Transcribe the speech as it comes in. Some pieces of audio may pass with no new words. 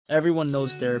Everyone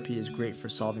knows therapy is great for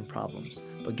solving problems,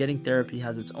 but getting therapy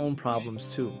has its own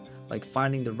problems too, like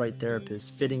finding the right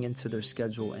therapist, fitting into their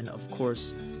schedule, and of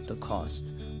course, the cost.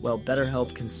 Well,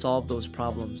 BetterHelp can solve those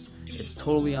problems. It's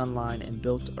totally online and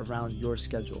built around your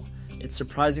schedule. It's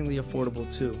surprisingly affordable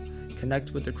too.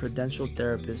 Connect with a credentialed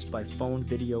therapist by phone,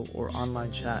 video, or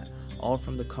online chat, all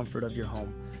from the comfort of your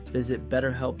home. Visit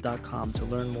BetterHelp.com to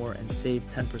learn more and save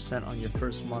 10% on your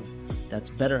first month. That's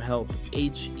BetterHelp,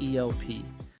 H-E-L-P.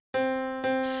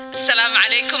 Assalamu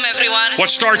alaikum, everyone. What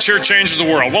starts here changes the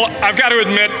world. Well, I've got to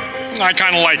admit, I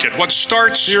kind of like it. What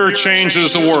starts here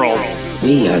changes the world.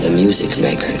 We are the music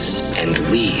makers, and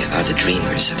we are the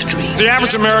dreamers of dreams. The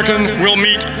average American will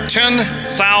meet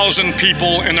 10,000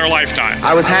 people in their lifetime.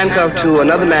 I was handcuffed to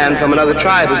another man from another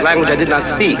tribe whose language I did not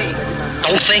speak.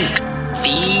 Don't think,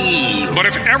 feel. But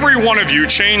if every one of you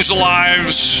changed the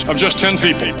lives of just 10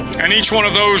 people, and each one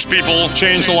of those people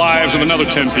changed the lives of another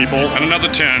 10 people, and another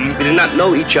 10... We did not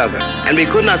know each other, and we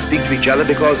could not speak to each other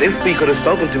because if we could have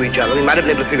spoken to each other, we might have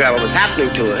been able to figure out what was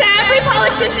happening to us. To every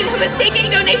politician who is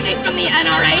taking donations from the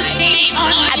NRA, shame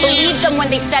on you. I believed them when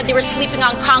they said they were sleeping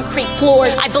on concrete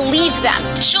floors. I believed them.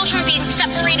 Children being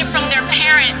separated from their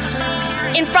parents.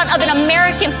 In front of an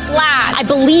American flag. I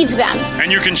believe them.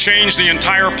 And you can change the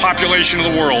entire population of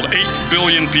the world, 8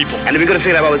 billion people. And if we could have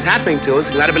figured out what was happening to us,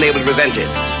 we might have been able to prevent it.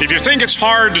 If you think it's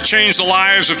hard to change the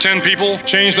lives of 10 people,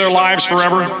 change their lives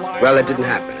forever, well, that didn't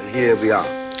happen, and here we are.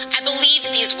 I believe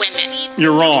these women.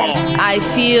 You're wrong. I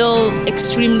feel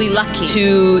extremely lucky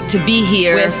to be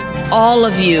here with all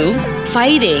of you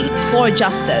fighting for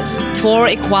justice, for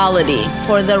equality,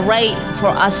 for the right for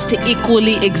us to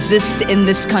equally exist in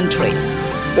this country.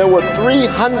 There were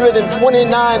 329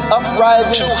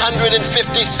 uprisings,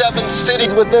 257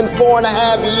 cities within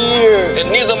 4.5 years.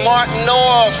 And neither Martin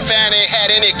nor Fannie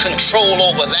had any control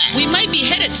over that. We might be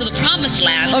headed to the promised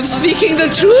land of speaking the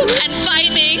truth and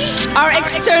finding our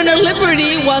external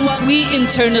liberty once we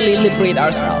internally liberate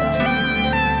ourselves.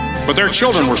 But their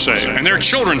children were saved, and their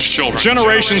children's children.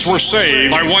 Generations were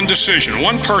saved by one decision,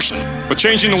 one person. But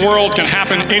changing the world can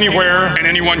happen anywhere, and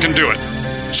anyone can do it.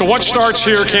 So what starts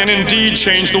here can indeed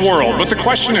change the world. But the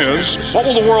question is, what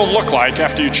will the world look like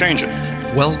after you change it?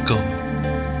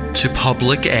 Welcome to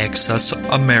Public Access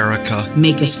America.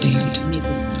 Make a stand.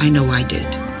 I know I did.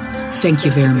 Thank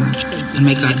you very much. And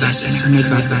may God bless us. And may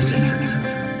God bless us.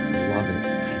 Love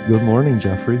it. Good morning,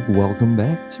 Jeffrey. Welcome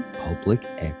back to Public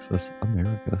Access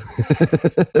America.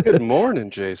 Good morning,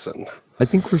 Jason. I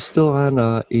think we're still on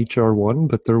HR 1,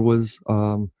 but there was...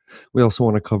 we also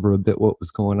want to cover a bit what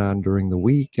was going on during the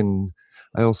week, and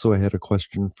I also had a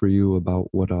question for you about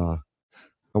what I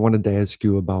wanted to ask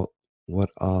you about what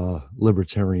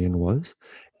libertarian was,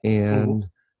 and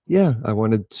yeah,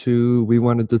 we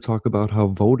wanted to talk about how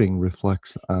voting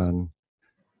reflects on.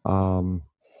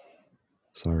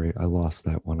 Sorry, I lost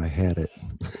that one. I had it.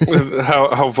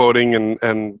 how voting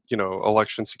and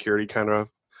election security kind of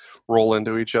roll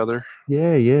into each other.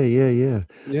 Yeah.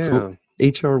 So,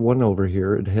 HR 1 over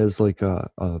here, it has like a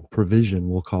provision,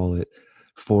 we'll call it,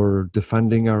 for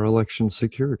defending our election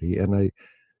security. And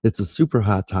it's a super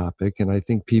hot topic, and I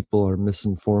think people are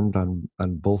misinformed on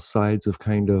both sides of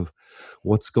kind of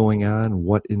what's going on,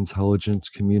 what intelligence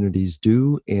communities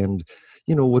do, and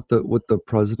what the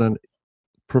president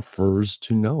prefers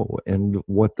to know. And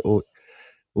what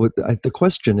the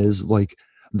question is, like,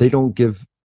 they don't give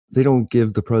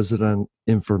the president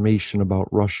information about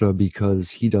Russia because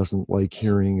he doesn't like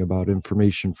hearing about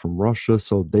information from Russia,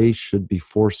 so they should be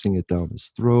forcing it down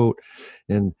his throat.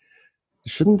 And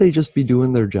shouldn't they just be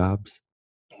doing their jobs?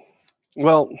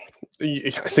 Well,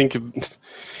 I think,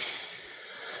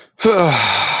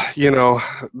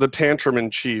 the tantrum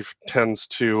in chief tends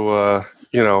to,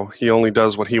 he only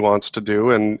does what he wants to do.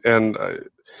 And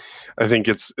I think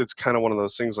it's kind of one of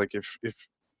those things, like if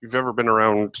you've ever been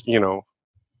around,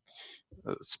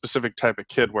 a specific type of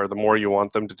kid where the more you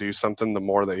want them to do something, the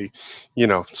more they,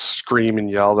 scream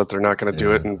and yell that they're not going to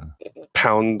do it, and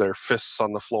pound their fists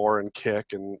on the floor and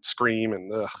kick and scream,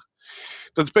 and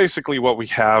that's basically what we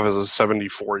have as a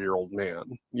 74-year-old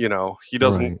man. He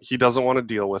doesn't want to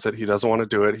deal with it. He doesn't want to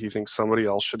do it. He thinks somebody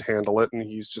else should handle it, and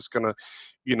he's just going to,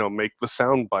 make the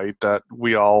sound bite that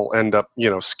we all end up,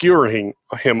 skewering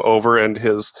him over, and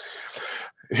his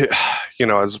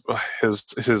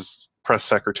press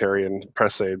secretary and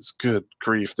press aides, good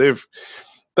grief,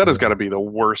 that has got to be the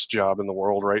worst job in the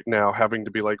world right now, having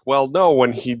to be like, well, no,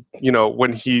 when he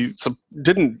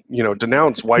didn't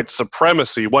denounce white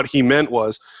supremacy, what he meant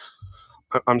was,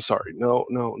 I'm sorry, no,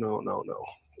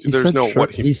 there's no sure.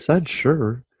 what he said.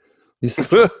 Sure, he said,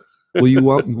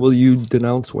 will you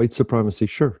denounce white supremacy?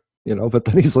 Sure. But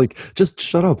then he's like, just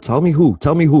shut up. Tell me who.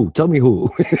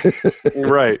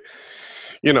 Right.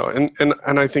 And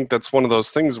I think that's one of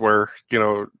those things where,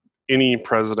 any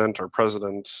president or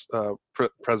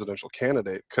presidential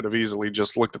candidate could have easily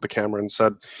just looked at the camera and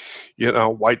said,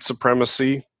 white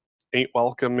supremacy ain't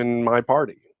welcome in my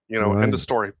party. Right. End of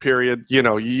story, period.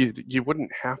 You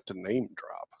wouldn't have to name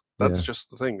drop. That's just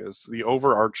the thing, is the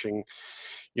overarching,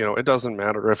 it doesn't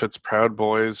matter if it's Proud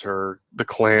Boys or the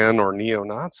Klan or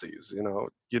neo-Nazis,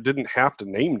 you didn't have to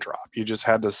name drop. You just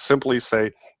had to simply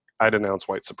say, I denounce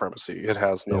white supremacy. It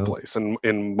has no place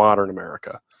in modern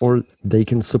America. Or they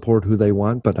can support who they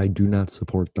want, but I do not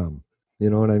support them.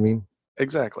 You know what I mean?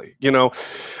 Exactly.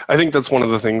 I think that's one of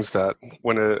the things that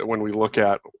when we look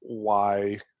at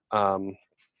why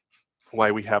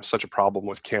we have such a problem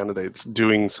with candidates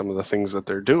doing some of the things that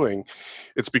they're doing,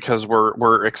 it's because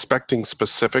we're expecting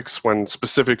specifics when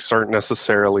specifics aren't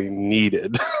necessarily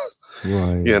needed.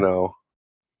 Right.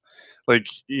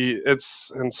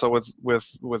 So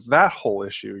with that whole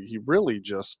issue, he really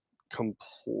just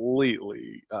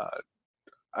completely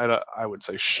I would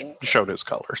say showed his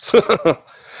colors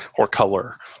or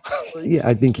color. Yeah,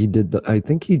 I think he did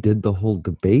the whole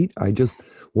debate.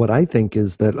 What I think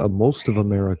is that most of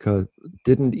America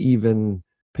didn't even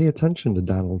pay attention to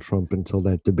Donald Trump until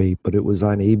that debate, but it was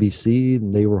on ABC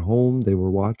and they were home, they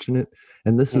were watching it.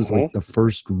 And this is like the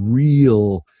first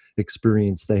real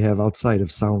experience they have outside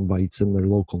of sound bites in their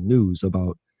local news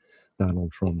about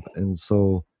Donald Trump. And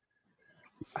so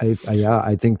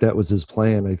I think that was his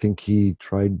plan. I think he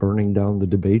tried burning down the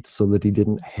debates so that he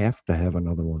didn't have to have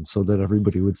another one, so that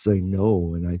everybody would say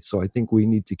no. And I think we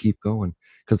need to keep going,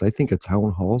 because I think a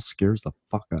town hall scares the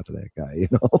fuck out of that guy.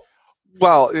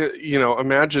 Well,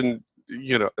 imagine,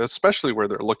 especially where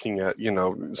they're looking at,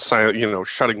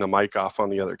 shutting the mic off on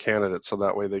the other candidate so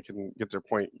that way they can get their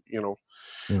point.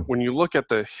 When you look at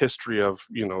the history of,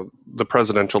 the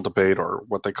presidential debate, or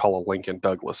what they call a Lincoln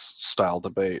Douglas style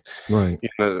debate, right?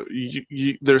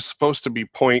 There's supposed to be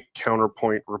point,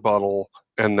 counterpoint, rebuttal,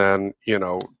 and then,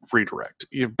 redirect.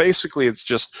 Basically, it's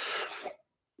just,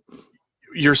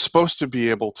 you're supposed to be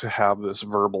able to have this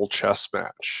verbal chess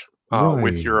match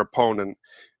with your opponent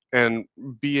and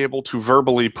be able to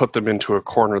verbally put them into a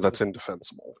corner that's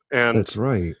indefensible. And that's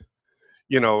right.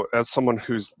 As someone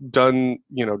who's done,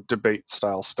 debate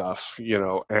style stuff,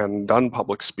 and done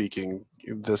public speaking,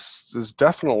 this is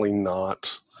definitely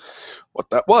not what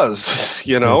that was,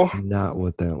 That's not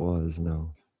what that was,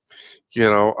 no.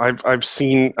 I've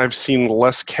seen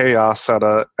less chaos at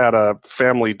a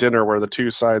family dinner where the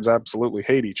two sides absolutely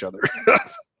hate each other.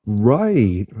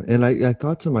 Right. And I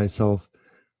thought to myself,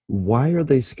 why are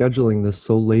they scheduling this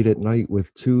so late at night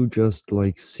with two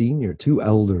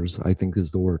elders, I think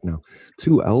is the word now.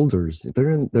 Two elders.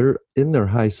 They're in their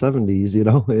high 70s,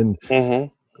 and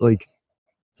like,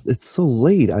 it's so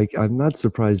late. I'm not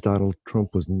surprised Donald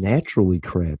Trump was naturally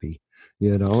crabby,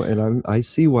 and I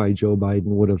see why Joe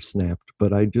Biden would have snapped,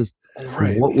 but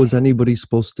what was anybody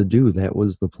supposed to do? That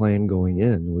was the plan going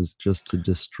in, was just to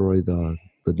destroy the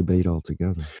debate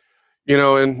altogether.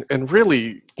 And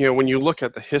really, when you look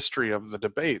at the history of the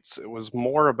debates, it was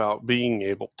more about being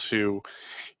able to,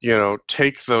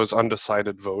 take those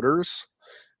undecided voters,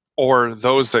 or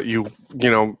those that you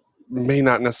may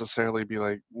not necessarily be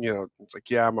like, it's like,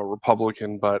 yeah, I'm a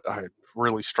Republican, but I'm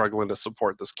really struggling to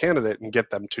support this candidate, and get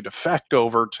them to defect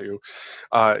over to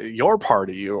your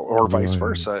party, or vice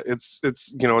versa. It's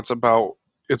about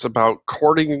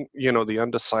courting, the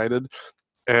undecided,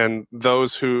 and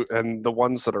the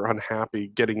ones that are unhappy,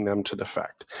 getting them to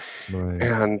defect. Right.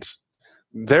 And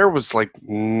there was like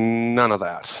none of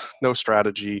that, no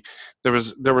strategy. There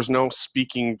was no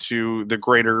speaking to the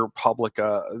greater public,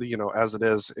 as it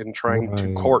is, in trying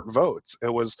to court votes.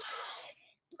 It was,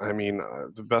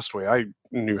 the best way I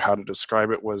knew how to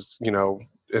describe it was,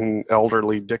 an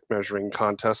elderly dick measuring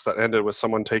contest that ended with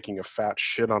someone taking a fat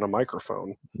shit on a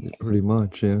microphone. Pretty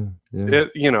much, yeah.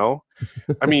 It's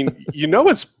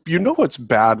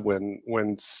bad when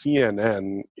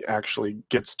CNN actually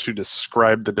gets to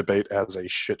describe the debate as a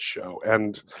shit show,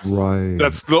 and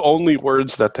that's the only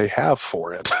words that they have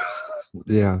for it.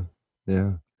 Yeah.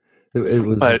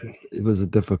 It was a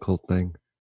difficult thing.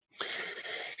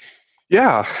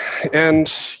 Yeah,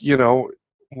 and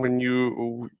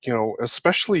when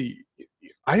especially,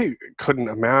 I couldn't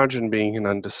imagine being an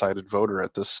undecided voter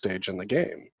at this stage in the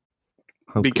game.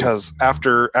 Because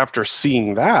after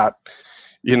seeing that,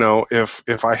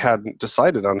 if I hadn't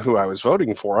decided on who I was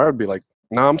voting for, I would be like,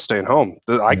 no, I'm staying home.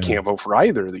 I can't vote for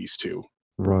either of these two.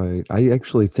 Right. I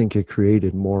actually think it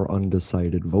created more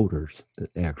undecided voters,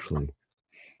 actually.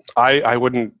 I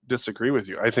wouldn't disagree with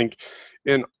you. I think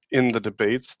in in the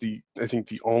debates, I think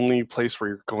the only place where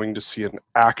you're going to see an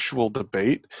actual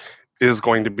debate is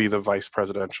going to be the vice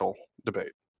presidential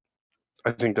debate.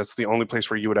 I think that's the only place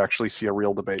where you would actually see a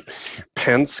real debate.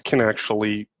 Pence can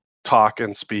actually talk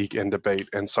and speak and debate,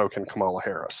 and so can Kamala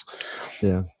Harris.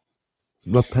 Yeah.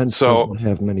 But Pence doesn't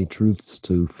have many truths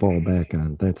to fall back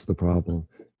on. That's the problem.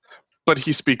 But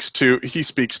he speaks to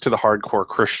the hardcore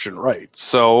Christian right.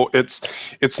 So it's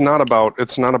not about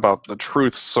the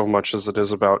truth so much as it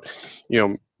is about,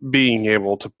 being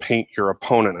able to paint your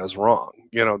opponent as wrong.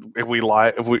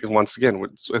 Once again,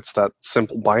 it's that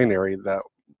simple binary that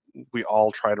we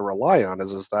all try to rely on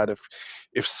is that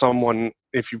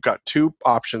if you've got two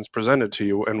options presented to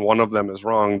you and one of them is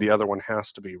wrong, the other one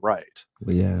has to be right.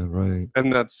 Yeah, right.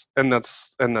 And that's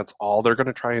all they're going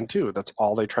to try and do. That's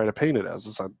all they try to paint it as,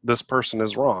 is that this person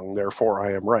is wrong, therefore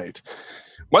I am right.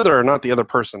 Whether or not the other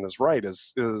person is right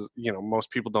is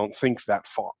most people don't think that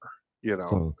far.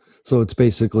 So it's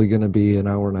basically going to be an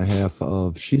hour and a half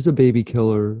of she's a baby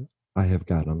killer, I have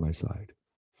God on my side.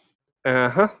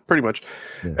 Pretty much.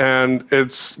 Yeah. And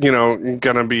it's,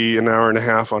 gonna be an hour and a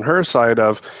half on her side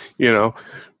of,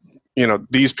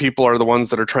 these people are the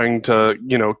ones that are trying to,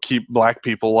 keep black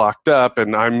people locked up,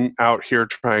 and I'm out here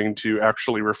trying to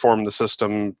actually reform the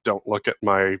system. Don't look at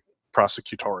my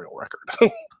prosecutorial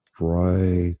record.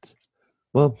 Right.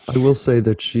 Well, I will say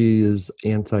that she is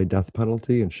anti-death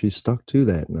penalty, and she stuck to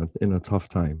that in a tough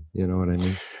time. You know what I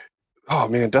mean? Oh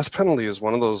man, death penalty is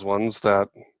one of those ones that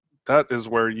is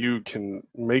where you can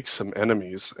make some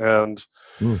enemies. And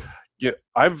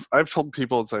I've told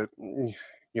people, it's like,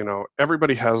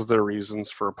 everybody has their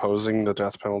reasons for opposing the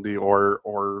death penalty or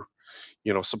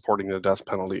supporting the death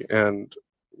penalty. And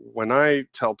when I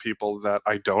tell people that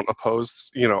I don't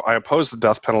oppose, I oppose the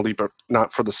death penalty, but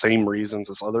not for the same reasons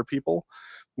as other people,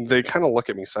 they kind of look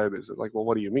at me sideways. They're like, well,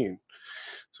 what do you mean?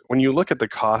 When you look at the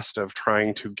cost of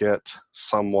trying to get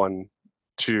someone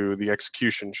to the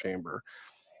execution chamber,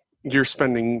 you're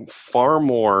spending far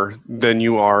more than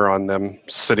you are on them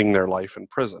sitting their life in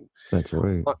prison. That's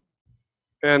right.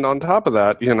 And on top of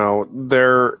that,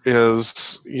 there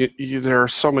are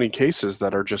so many cases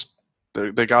that are just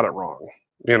they got it wrong.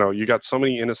 You got so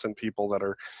many innocent people that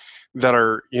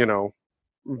are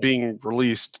being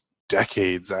released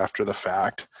decades after the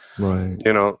fact. Right.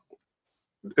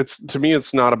 To me,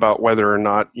 it's not about whether or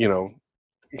not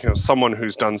someone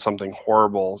who's done something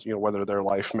horrible, whether their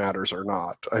life matters or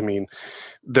not. I mean,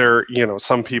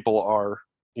 some people are,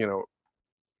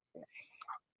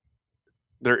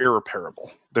 they're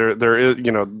irreparable. There is,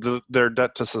 their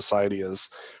debt to society is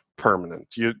permanent.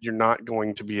 You're not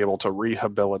going to be able to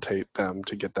rehabilitate them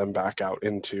to get them back out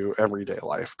into everyday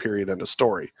life, period, end of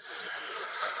story.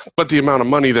 But the amount of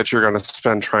money that you're going to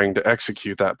spend trying to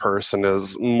execute that person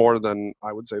is more than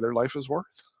I would say their life is worth.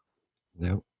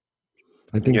 Yep.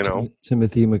 I think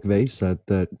Timothy McVeigh said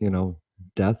that,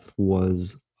 death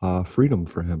was freedom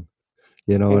for him.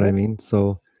 You know what I mean?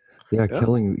 So, yeah,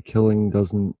 killing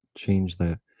doesn't change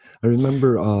that. I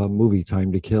remember movie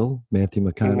Time to Kill, Matthew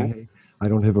McConaughey. Mm-hmm. I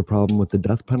don't have a problem with the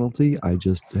death penalty. I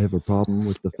just have a problem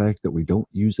with the fact that we don't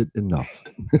use it enough.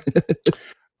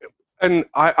 And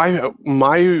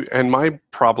my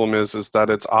problem is that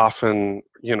it's often,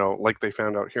 like they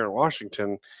found out here in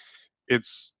Washington,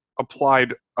 it's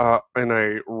applied in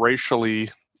a racially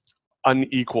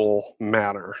unequal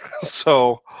manner.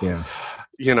 So,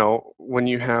 when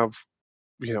you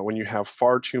have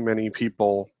far too many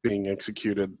people being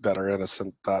executed that are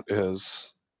innocent,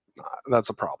 that's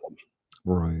a problem.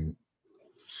 Right.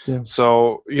 Yeah.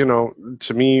 So,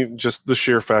 to me, just the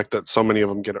sheer fact that so many of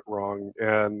them get it wrong,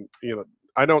 and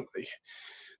I don't.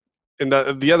 And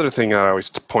the other thing I always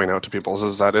point out to people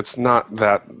is that it's not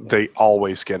that they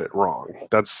always get it wrong.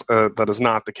 That is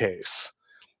not the case.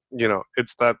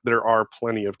 It's that there are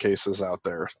plenty of cases out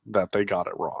there that they got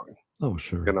it wrong. Oh,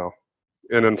 sure.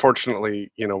 And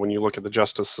unfortunately, when you look at the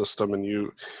justice system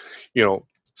and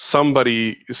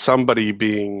somebody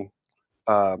being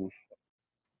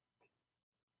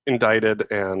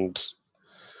indicted and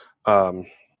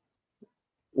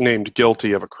named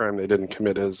guilty of a crime they didn't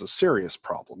commit is a serious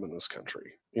problem in this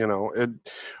country.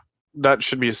 That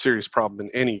should be a serious problem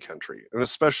in any country, and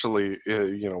especially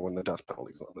when the death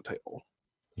penalty is on the table.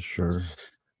 Sure.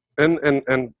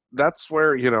 And that's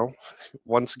where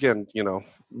once again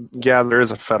there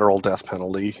is a federal death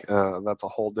penalty. That's a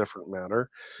whole different matter.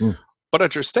 Mm. But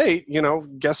at your state,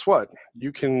 guess what?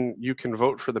 You can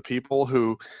vote for the people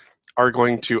who are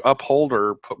going to uphold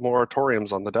or put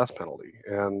moratoriums on the death penalty.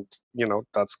 And,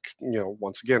 that's,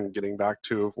 once again, getting back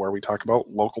to where we talk about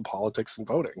local politics and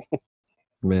voting.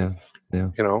 Yeah. Yeah.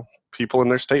 people in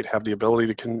their state have the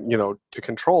ability to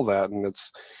control that. And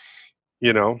it's,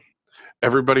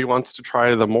 everybody wants to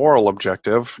try the moral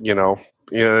objective, and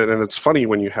it's funny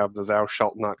when you have the thou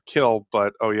shalt not kill,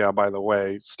 but, oh yeah, by the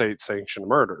way, state-sanctioned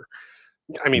murder.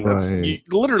 I mean, you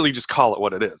literally just call it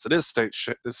what it is. It is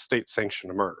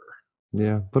state-sanctioned murder.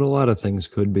 Yeah, but a lot of things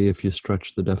could be if you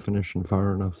stretch the definition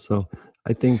far enough. So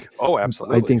I think,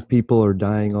 absolutely. I think people are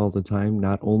dying all the time,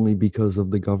 not only because of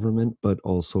the government, but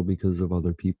also because of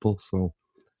other people. So,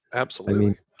 absolutely. I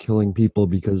mean, killing people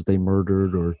because they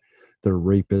murdered or they're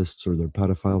rapists or they're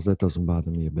pedophiles, that doesn't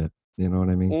bother me a bit. You know what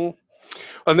I mean?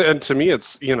 And to me,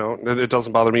 it's, it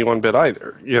doesn't bother me one bit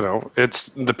either. It's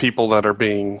the people that are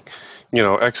being,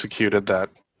 executed that,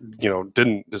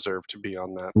 didn't deserve to be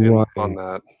on that, on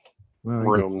that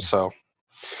room. So,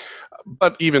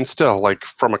 but even still, like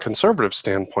from a conservative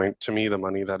standpoint, to me, the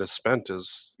money that is spent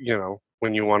is,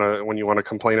 when you want to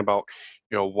complain about,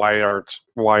 why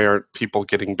aren't people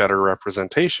getting better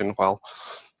representation? Well,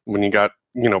 when you got,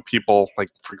 people like,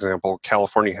 for example,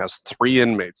 California has 3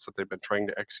 inmates that they've been trying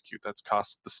to execute. That's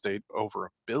cost the state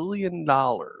over $1 billion.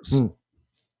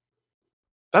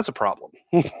 That's a problem.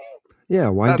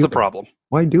 Yeah, that's a problem.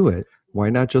 Why do it? Why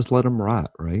not just let them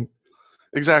rot, right?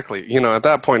 Exactly. At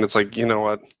that point, it's like,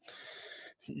 what?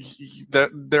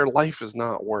 Their life is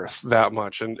not worth that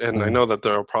much. And I know that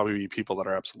there will probably be people that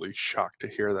are absolutely shocked to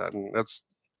hear that. And that's,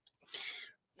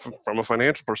 from a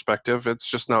financial perspective, it's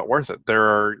just not worth it. There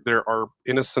are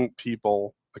innocent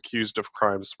people accused of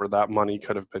crimes where that money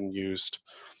could have been used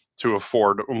to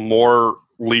afford more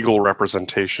legal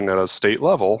representation at a state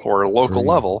level or a local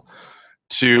level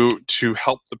to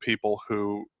help the people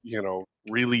who,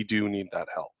 really do need that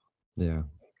help. Yeah.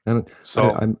 And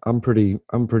so I'm pretty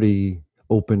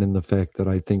open in the fact that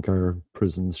I think our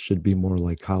prisons should be more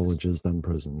like colleges than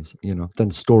prisons,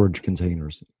 than storage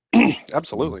containers.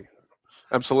 Absolutely.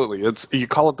 Absolutely. You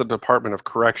call it the Department of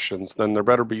Corrections, then there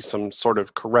better be some sort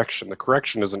of correction. The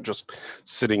correction isn't just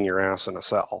sitting your ass in a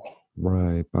cell.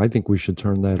 Right. I think we should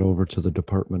turn that over to the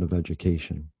Department of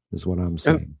Education, is what I'm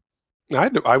saying.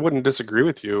 And I wouldn't disagree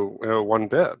with you one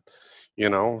bit.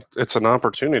 It's an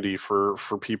opportunity for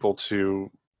people to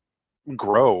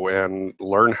grow and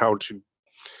learn how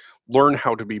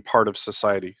to be part of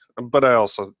society. But I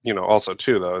also,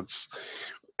 too, though, it's,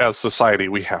 as society,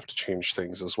 we have to change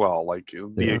things as well. Like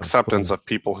the acceptance of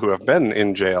people who have been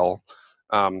in jail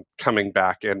coming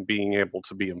back and being able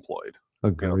to be employed.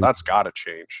 Agreed. That's got to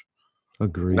change.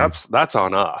 Agreed. That's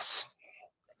on us.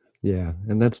 Yeah,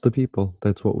 and that's the people.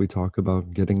 That's what we talk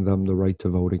about, getting them the right to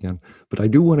vote again. But I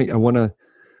want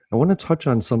to touch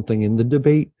on something in the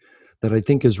debate that I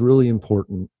think is really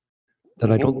important,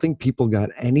 that I don't think people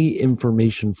got any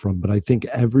information from, but I think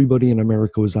everybody in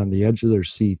America was on the edge of their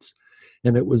seats.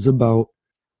 And it was about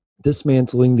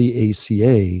dismantling the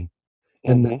ACA,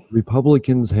 and the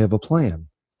Republicans have a plan.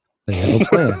 They have a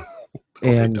plan.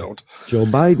 And Joe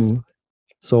Biden,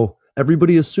 so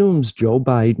everybody assumes Joe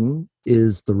Biden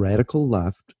is the radical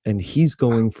left and he's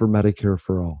going for Medicare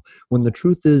for all. When the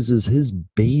truth is his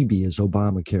baby is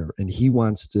Obamacare and he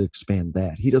wants to expand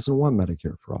that. He doesn't want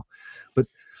Medicare for all. But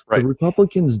the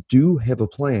Republicans do have a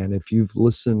plan. If you've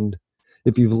listened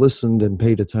and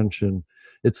paid attention,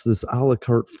 it's this a la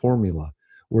carte formula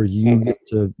where you get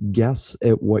to guess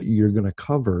at what you're going to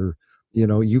cover.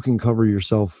 You can cover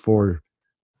yourself for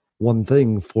one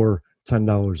thing for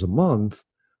 $10 a month,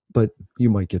 but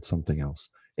you might get something else.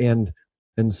 And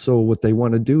so what they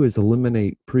want to do is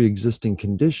eliminate pre-existing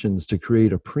conditions to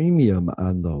create a premium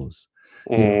on those.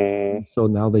 So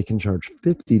now they can charge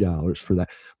 $50 for that.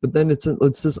 But then it's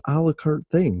this a la carte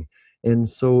thing. And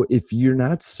so if you're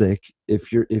not sick,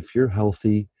 if you're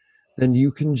healthy, then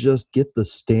you can just get the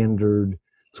standard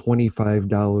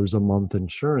 $25 a month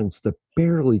insurance that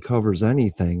barely covers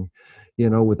anything,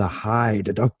 with a high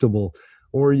deductible.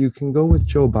 Or you can go with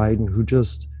Joe Biden, who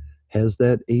just has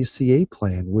that ACA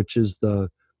plan, which is the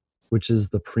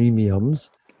premiums.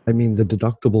 I mean, the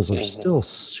deductibles are still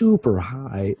super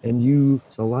high, and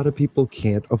a lot of people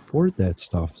can't afford that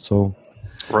stuff. So,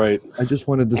 right. I just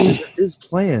wanted to say his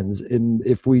plans, and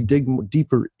if we dig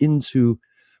deeper into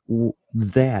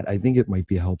that, I think it might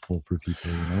be helpful for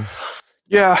people.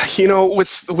 Yeah,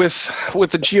 with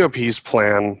the GOP's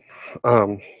plan,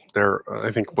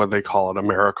 I think what they call it,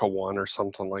 America One or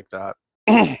something like that.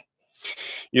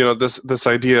 This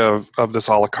idea of this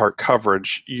a la carte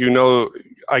coverage,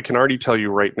 I can already tell you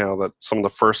right now that some of the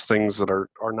first things that are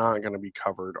not going to be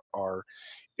covered are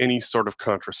any sort of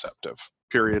contraceptive,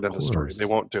 period, end of story. They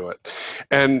won't do it.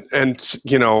 And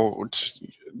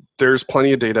there's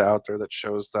plenty of data out there that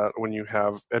shows that when you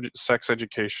have sex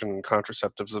education and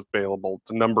contraceptives available,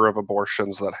 the number of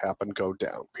abortions that happen go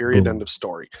down. Period. Boom. End of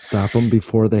story. Stop them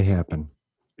before they happen.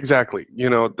 Exactly.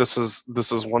 This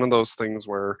is one of those things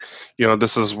where,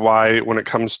 this is why when it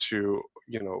comes to,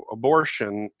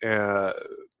 abortion,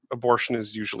 abortion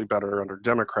is usually better under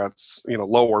Democrats,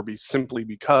 lower simply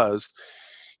because,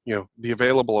 the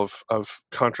available of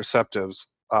contraceptives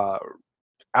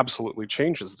absolutely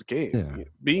changes the game. Yeah.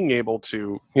 Being able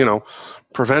to,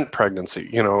 prevent pregnancy,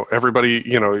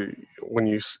 everybody, when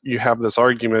you have this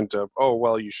argument of, oh,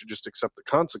 well, you should just accept the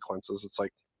consequences. It's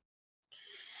like,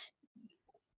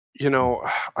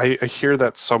 I hear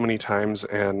that so many times,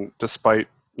 and despite,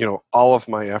 all of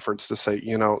my efforts to say,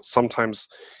 sometimes,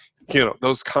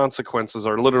 those consequences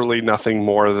are literally nothing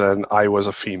more than I was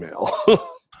a female.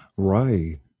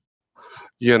 Right.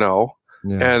 Yeah.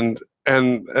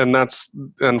 And that's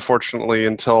unfortunately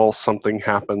until something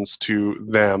happens to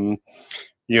them,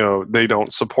 they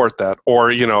don't support that.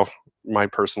 Or, my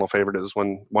personal favorite is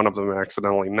when one of them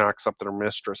accidentally knocks up their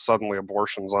mistress, suddenly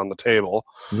abortion's on the table.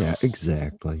 Yeah,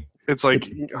 exactly. It's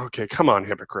like, okay, come on,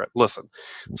 hypocrite. Listen,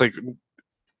 it's like,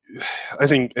 I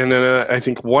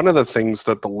think one of the things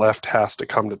that the left has to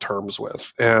come to terms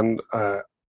with, and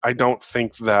I don't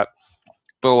think that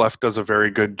the left does a very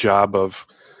good job of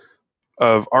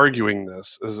arguing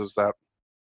this, is that,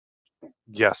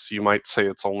 yes, you might say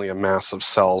it's only a mass of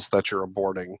cells that you're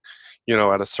aborting,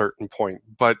 at a certain point,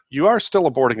 but you are still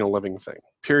aborting a living thing.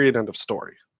 Period. End of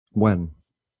story. When?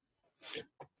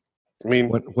 I mean,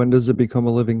 when does it become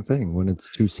a living thing? When it's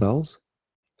 2 cells?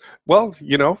 Well,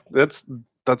 that's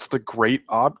the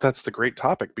great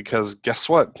topic, because guess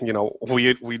what?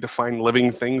 We define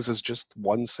living things as just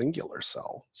one singular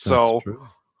cell. So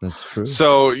That's true.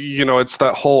 So, it's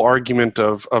that whole argument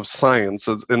of science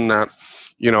in that,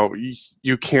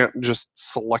 you can't just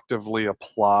selectively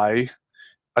apply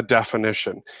a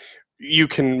definition. You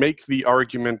can make the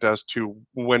argument as to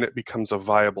when it becomes a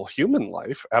viable human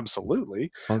life,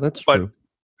 absolutely. Oh, that's true.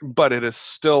 But it is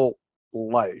still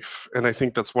life. And I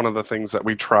think that's one of the things that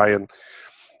we try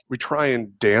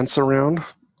and dance around.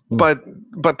 But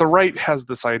the right has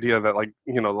this idea that, like,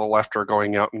 the left are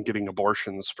going out and getting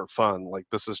abortions for fun. Like,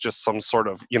 this is just some sort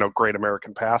of, great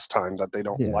American pastime that they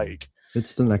don't like.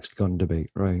 It's the next gun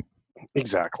debate, right?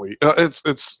 Exactly. It's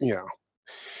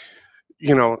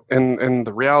and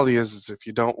the reality is if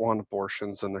you don't want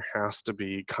abortions, then there has to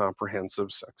be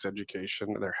comprehensive sex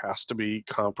education. There has to be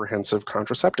comprehensive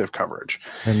contraceptive coverage.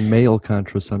 And male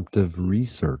contraceptive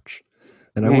research.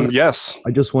 And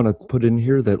I just want to put in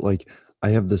here that, like,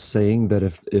 I have this saying that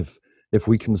if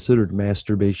we considered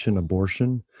masturbation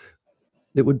abortion,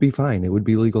 it would be fine. It would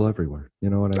be legal everywhere. You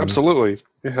know what I mean? Absolutely.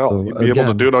 Hell, you'd be able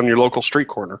to do it on your local street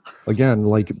corner. Again,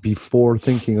 like, before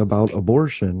thinking about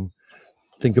abortion,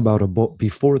 think about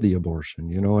before the abortion.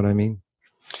 You know what I mean?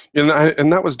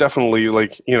 And that was definitely,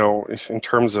 like, in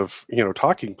terms of,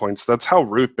 talking points, that's how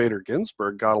Ruth Bader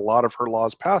Ginsburg got a lot of her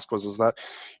laws passed, is that,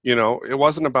 it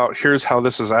wasn't about here's how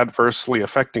this is adversely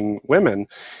affecting women.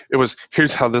 It was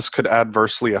here's how this could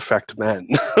adversely affect men.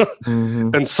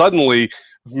 Mm-hmm. And suddenly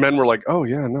men were like, oh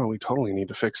yeah, no, we totally need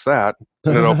to fix that.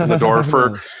 And it opened the door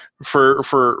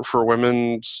for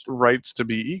women's rights to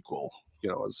be equal,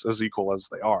 as equal as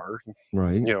they are.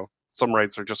 Right. Some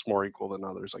rights are just more equal than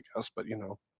others, I guess, but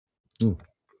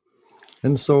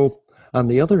And so, on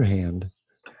the other hand,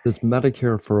 this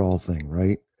Medicare for All thing,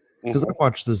 right? Because I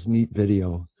watched this neat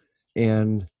video,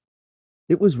 and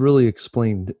it was really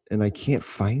explained, and I can't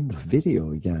find the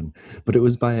video again, but it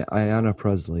was by Ayanna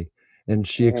Presley, and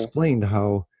she explained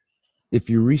how if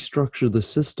you restructure the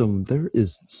system, there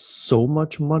is so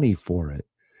much money for it.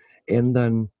 And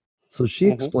then, so she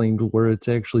explained where it's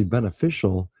actually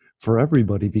beneficial for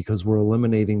everybody because we're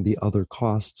eliminating the other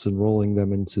costs and rolling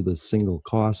them into the single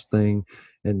cost thing.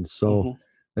 And so,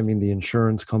 I mean, the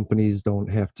insurance companies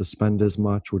don't have to spend as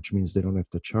much, which means they don't have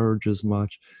to charge as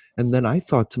much. And then I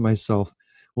thought to myself,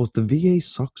 well, if the VA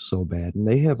sucks so bad and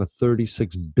they have a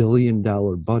 $36 billion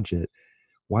budget,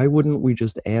 why wouldn't we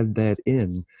just add that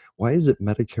in? Why is it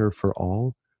Medicare for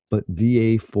all, but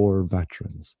VA for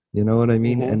veterans? You know what I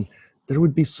mean? And there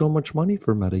would be so much money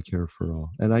for Medicare for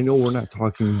all. And I know we're not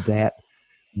talking that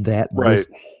right.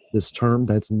 This term.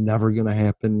 That's never going to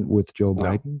happen with Joe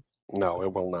Biden. No,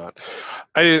 it will not.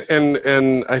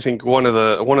 And I think one of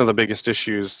the biggest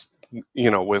issues,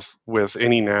 with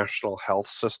any national health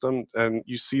system, and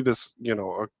you see this,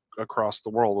 across the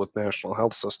world with national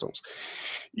health systems.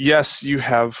 Yes, you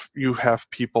have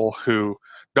people who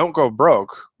don't go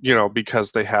broke,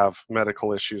 because they have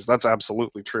medical issues. That's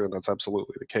absolutely true, and that's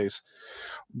absolutely the case.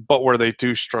 But where they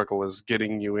do struggle is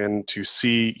getting you in to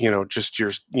see, just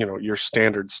your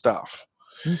standard stuff.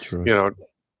 Interesting.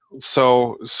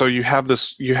 So you have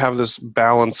this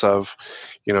balance of,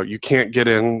 you can't get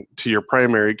into your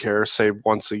primary care, say,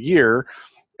 once a year,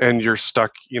 and you're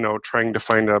stuck, trying to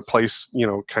find a place,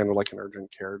 kind of like an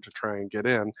urgent care to try and get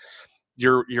in.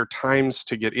 Your times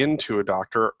to get into a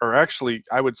doctor are actually,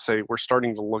 I would say, we're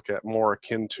starting to look at more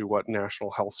akin to what national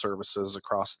health services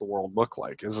across the world look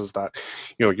like. Is that,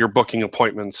 you're booking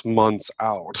appointments months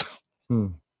out.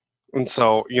 And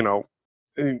so,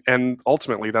 and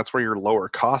ultimately that's where your lower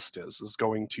cost is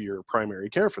going to your primary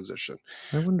care physician.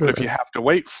 But if you have to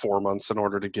wait 4 months in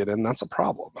order to get in, that's a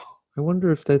problem. I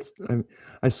wonder if that's,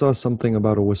 I saw something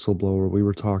about a whistleblower. We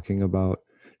were talking about,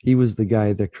 he was the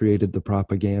guy that created the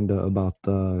propaganda about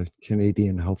the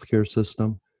Canadian healthcare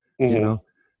system, and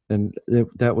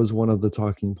that was one of the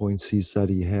talking points he said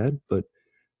he had. But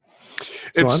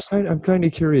so I'm kind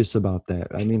of curious about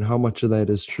that. I mean, how much of that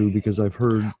is true? Because I've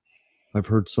heard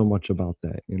so much about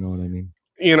that. You know what I mean?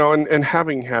 And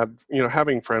having had,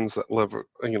 having friends that live,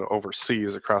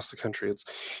 overseas across the country, it's,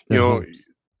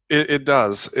 it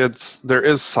does. There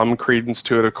is some credence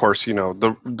to it. Of course,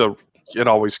 it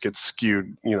always gets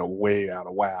skewed, way out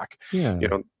of whack. Yeah.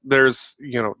 There's,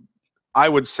 I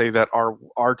would say that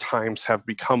our times have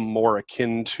become more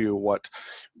akin to what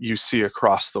you see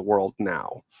across the world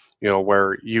now.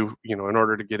 Where in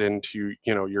order to get into,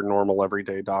 your normal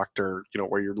everyday doctor,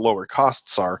 where your lower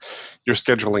costs are, you're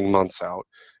scheduling months out.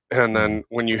 And then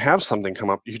when you have something come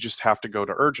up, you just have to go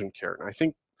to urgent care. And I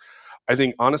think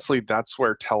honestly, that's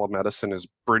where telemedicine is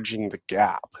bridging the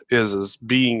gap, is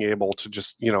being able to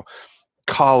just,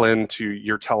 call into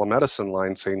your telemedicine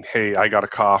line saying, hey, I got a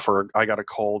cough, or I got a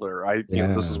cold, or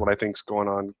this is what I think's going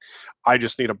on. I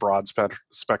just need a broad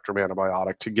spectrum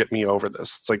antibiotic to get me over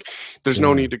this. It's like, there's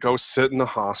no need to go sit in the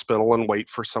hospital and wait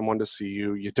for someone to see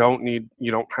you. You don't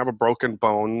have a broken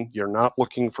bone. You're not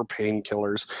looking for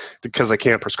painkillers, because I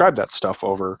can't prescribe that stuff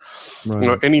over.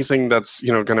 Right. Anything that's,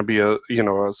 going to be a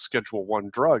Schedule 1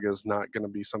 drug is not going to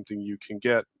be something you can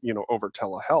get, over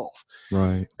telehealth.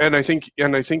 Right. And I think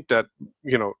that,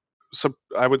 so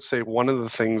I would say one of the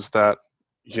things that,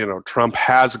 Trump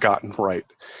has gotten right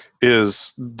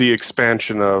is the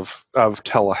expansion of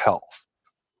telehealth.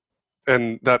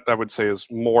 And that, I would say, is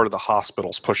more the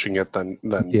hospitals pushing it than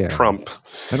Trump.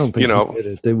 I don't think he did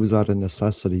it. It was out of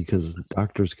necessity, because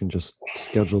doctors can just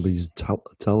schedule these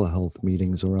telehealth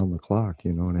meetings around the clock.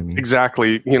 You know what I mean?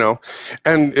 Exactly.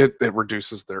 And it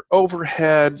reduces their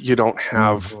overhead. You don't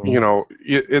have,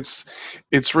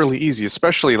 it's really easy,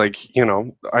 especially like,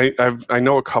 I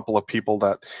know a couple of people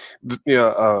that,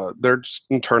 they're just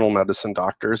internal medicine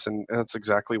doctors, and that's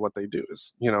exactly what they do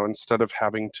is, instead of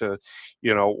having to,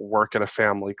 work at a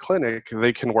family clinic,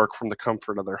 they can work from the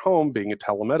comfort of their home, being a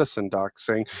telemedicine doc,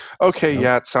 saying, okay,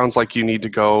 it sounds like you need to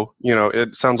go,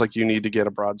 it sounds like you need to get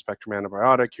a broad spectrum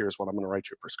antibiotic. Here's what I'm going to write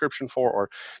you a prescription for. Or,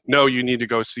 no, you need to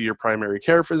go see your primary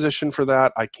care physician for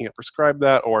that. I can't prescribe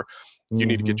that. Or you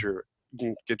need to get your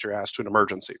ass to an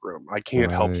emergency room. I can't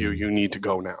help you. You need to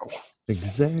go now.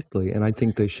 Exactly. And I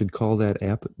think they should call that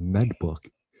app MedBook.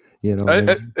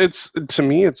 It's, to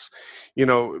me, it's,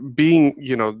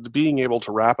 being able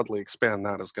to rapidly expand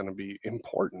that is going to be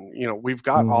important. We've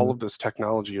got all of this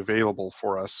technology available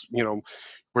for us,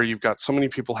 where you've got so many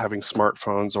people having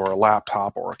smartphones or a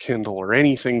laptop or a Kindle or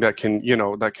anything that can,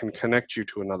 connect you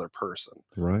to another person.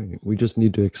 Right. We just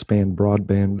need to expand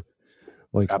broadband,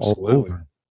 all over.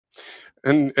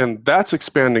 And that's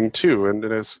expanding too, and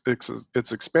it's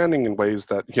expanding in ways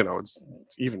that it's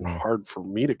even hard for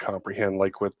me to comprehend.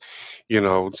 Like with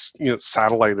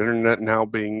satellite internet now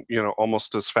being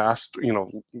almost as fast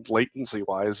latency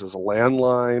wise as a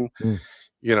landline.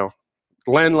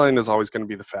 Landline is always going to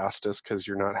be the fastest because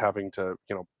you're not having to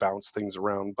bounce things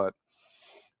around. But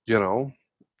the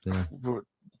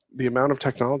amount of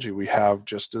technology we have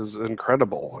just is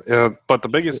incredible. But the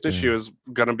biggest issue is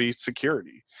going to be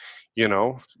security.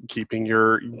 Keeping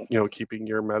your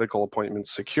medical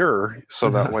appointments secure, so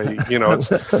that way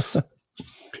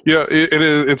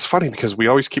it's funny because we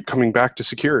always keep coming back to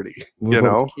security. We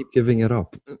keep giving it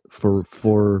up for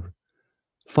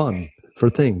fun, for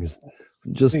things.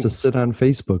 Just to sit on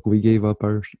Facebook. We gave up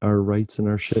our rights and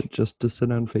our shit just to sit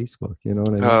on Facebook. You know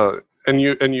what I mean?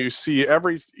 And you see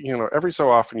every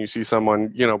so often you see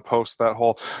someone post that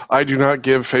whole, I do not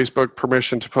give Facebook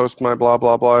permission to post my blah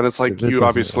blah blah, and it's like, you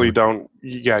obviously don't.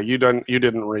 Yeah, you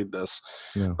didn't read this.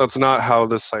 No. That's not how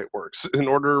this site works. In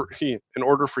order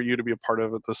for you to be a part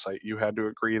of the site, you had to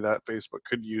agree that Facebook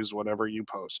could use whatever you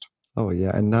post. Oh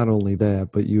yeah, and not only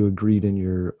that, but you agreed in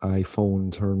your iPhone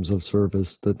terms of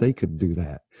service that they could do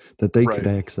that, that they could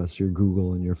Right. access your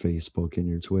Google and your Facebook and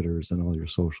your Twitters and all your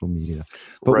social media.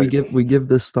 But Right. we give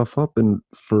this stuff up and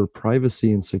for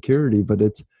privacy and security, but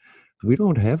we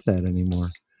don't have that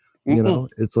anymore. You know,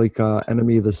 it's like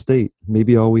enemy of the state.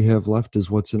 Maybe all we have left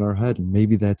is what's in our head, and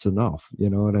maybe that's enough. You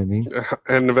know what I mean?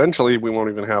 And eventually we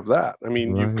won't even have that. I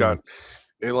mean, you've got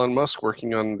Right. Elon Musk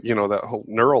working on, that whole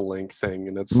Neuralink thing,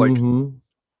 and it's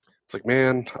like,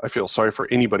 man, I feel sorry for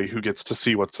anybody who gets to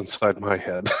see what's inside my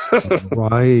head.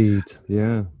 Right.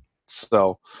 Yeah.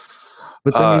 So,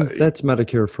 but I mean, that's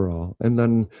Medicare for all. And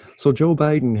then, so Joe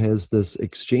Biden has this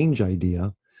exchange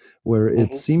idea where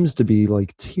it seems to be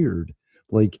like tiered.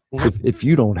 Like if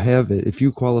you don't have it, if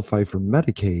you qualify for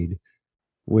Medicaid,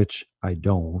 which I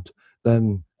don't,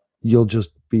 then you'll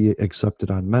just be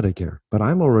accepted on Medicare. But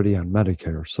I'm already on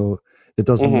Medicare, so it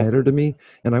doesn't matter to me.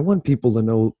 And I want people to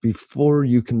know before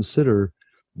you consider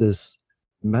this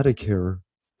Medicare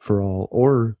for all,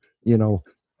 or,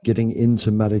 getting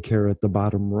into Medicare at the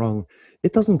bottom rung,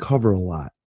 it doesn't cover a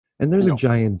lot. And there's a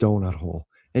giant donut hole.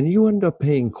 And you end up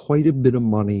paying quite a bit of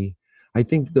money. I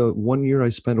think the 1 year I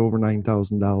spent over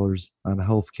 $9,000 on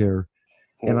healthcare,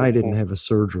 and I didn't have a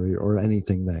surgery or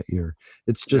anything that year.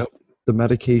 It's just the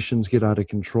medications get out of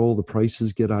control, the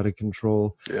prices get out of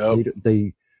control.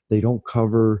 They don't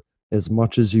cover as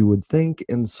much as you would think,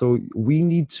 and so we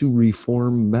need to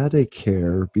reform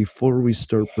Medicare before we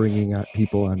start bringing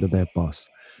people onto that bus.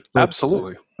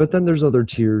 Absolutely. But then there's other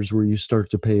tiers where you start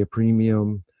to pay a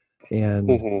premium,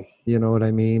 and you know what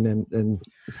I mean, and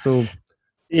so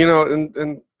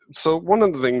and so one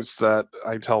of the things that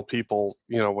I tell people,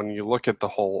 when you look at the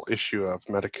whole issue of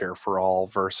Medicare for all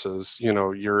versus,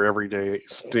 your everyday,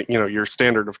 your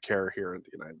standard of care here in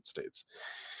the United States,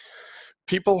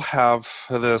 people have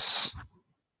this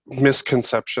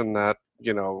misconception that,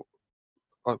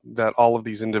 that all of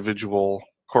these individual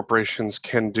corporations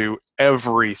can do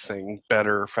everything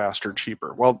better, faster,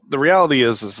 cheaper. Well, the reality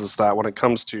is that when it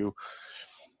comes to,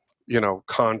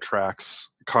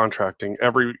 contracting,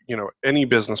 any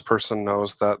business person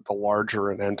knows that the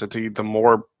larger an entity, the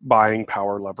more buying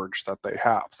power leverage that they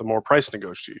have, the more price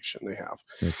negotiation they have.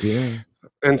 Yeah.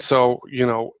 And so,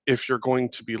 if you're going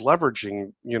to be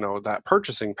leveraging, that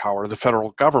purchasing power, the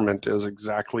federal government is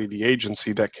exactly the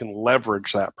agency that can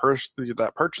leverage that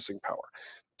purchasing power,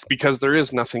 because there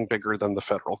is nothing bigger than the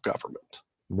federal government.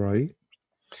 Right.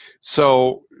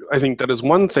 So I think that is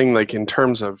one thing, like in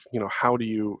terms of, how do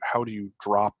you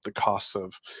drop the costs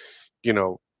of,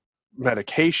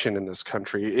 medication in this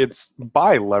country? It's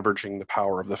by leveraging the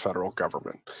power of the federal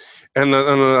government. And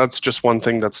that's just one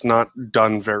thing that's not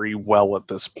done very well at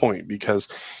this point, because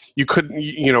you could,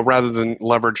 rather than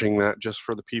leveraging that just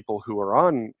for the people who are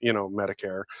on,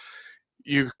 Medicare,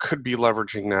 you could be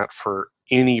leveraging that for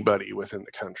anybody within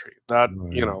the country. That,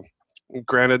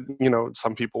 granted,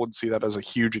 some people would see that as a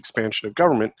huge expansion of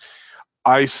government.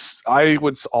 I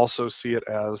would also see it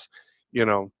as,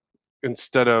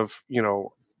 instead of,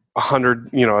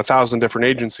 1,000 different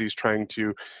agencies trying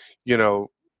to,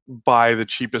 buy the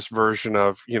cheapest version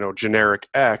of, generic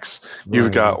X,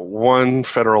 you've got one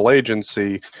federal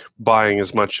agency buying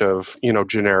as much of,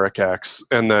 generic X,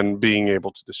 and then being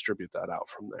able to distribute that out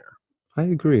from there. I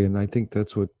agree, and I think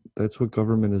that's what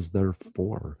government is there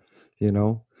for,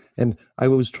 And I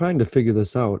was trying to figure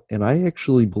this out, and I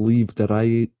actually believe that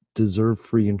I deserve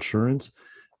free insurance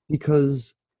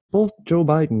because both Joe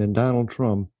Biden and Donald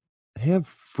Trump have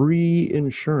free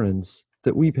insurance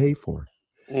that we pay for.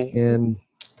 And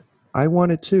I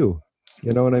want it too.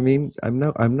 You know what I mean? I'm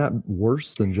not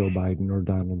worse than Joe Biden or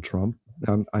Donald Trump.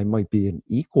 I might be an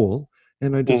equal,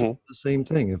 and I deserve the same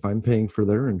thing. If I'm paying for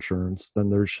their insurance, then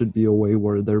there should be a way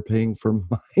where they're paying for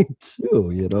mine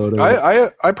too. You know what I mean?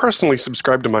 I personally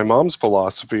subscribe to my mom's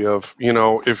philosophy of,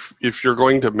 if you're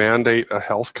going to mandate a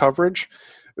health coverage,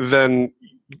 then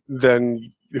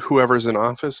whoever's in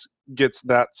office gets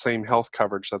that same health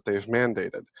coverage that they've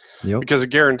mandated. Because I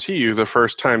guarantee you, the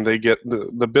first time they get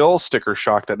the bill sticker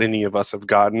shock that any of us have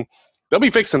gotten, they'll be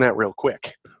fixing that real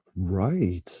quick.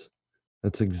 Right.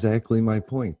 That's exactly my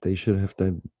point.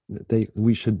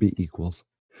 We should be equals.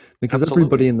 Because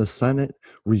everybody in the Senate,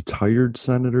 retired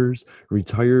senators,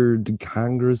 retired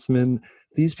congressmen,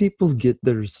 these people get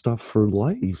their stuff for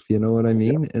life, you know what I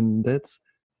mean? And that's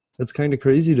kind of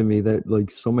crazy to me that like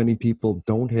so many people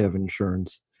don't have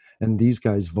insurance. and these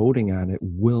guys voting on it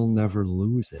will never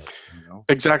lose it.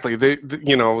 Exactly.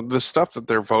 The stuff that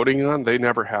they're voting on, they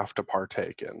never have to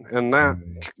partake in, and that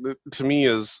to me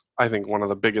is, I think, one of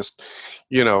the biggest,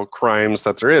 crimes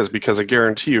that there is, because I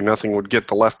guarantee you nothing would get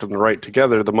the left and the right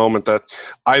together the moment that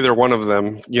either one of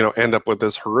them, end up with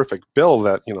this horrific bill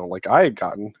that, like I had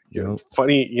gotten. The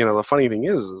funny thing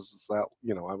is that,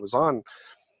 I was on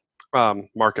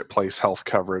Marketplace health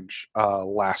coverage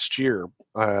last year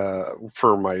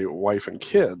for my wife and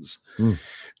kids.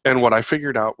 And what I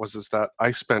figured out was that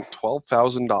I spent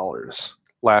 $12,000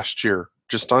 last year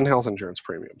just on health insurance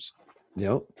premiums.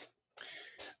 Yep.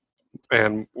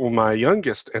 And my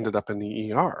youngest ended up in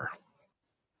the ER.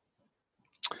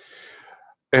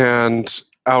 And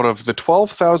out of the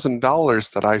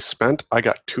 $12,000 that I spent, I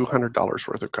got $200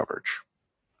 worth of coverage.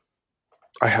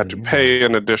 I had to pay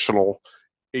an additional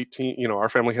our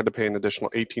family had to pay an additional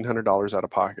 $1,800 out of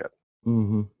pocket.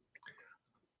 Mm-hmm.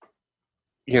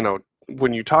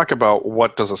 When you talk about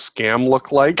what does a scam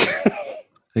look like,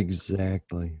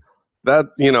 exactly. That,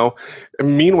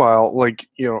 meanwhile,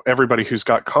 everybody who's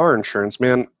got car insurance,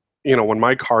 man, when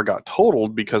my car got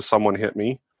totaled because someone hit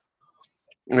me,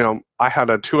 I had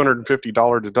a $250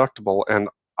 deductible and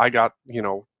I got,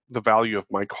 the value of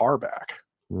my car back.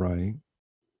 Right.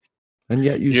 And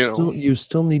yet you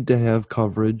still need to have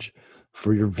coverage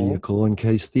for your vehicle in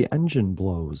case the engine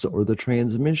blows or the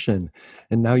transmission.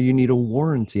 And now you need a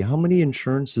warranty. How many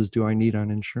insurances do I need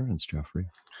on insurance, Jeffrey?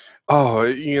 Oh,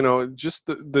 just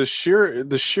the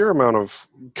sheer amount of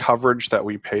coverage that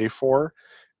we pay for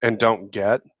and don't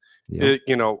get. Yep.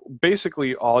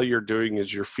 Basically all you're doing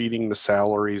is you're feeding the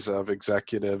salaries of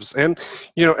executives and,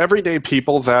 everyday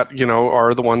people that,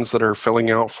 are the ones that are filling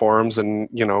out forms and,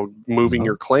 moving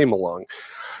your claim along.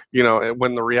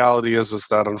 When the reality is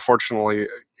that unfortunately,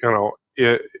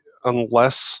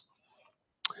 unless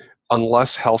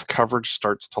health coverage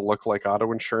starts to look like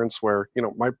auto insurance, where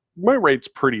my rate's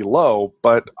pretty low,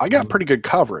 but I got pretty good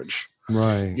coverage,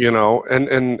 right?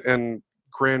 And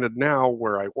granted, now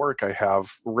where I work, I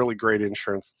have really great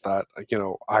insurance that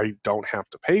I don't have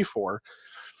to pay for.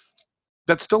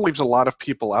 That still leaves a lot of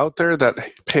people out there that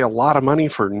pay a lot of money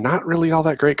for not really all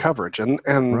that great coverage, and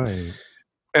right.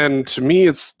 And to me,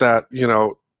 it's that,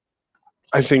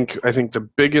 I think the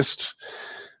biggest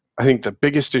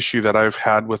issue that I've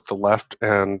had with the left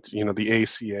and, the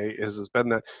ACA has been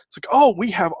that it's like, oh,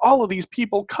 we have all of these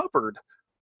people covered.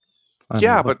 But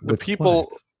the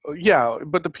people,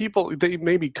 they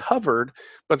may be covered,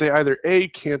 but they either A,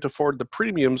 can't afford the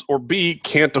premiums, or B,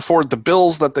 can't afford the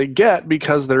bills that they get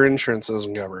because their insurance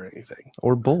doesn't cover anything.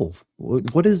 Or both.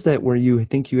 What is that where you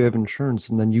think you have insurance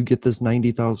and then you get this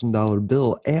 $90,000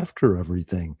 bill after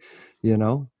everything,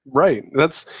 Right.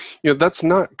 That's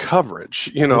not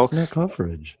coverage, It's not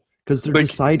coverage because they're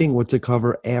deciding what to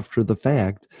cover after the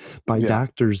fact by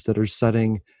doctors that are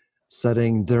setting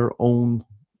their own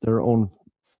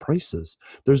prices.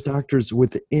 There's doctors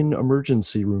within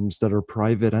emergency rooms that are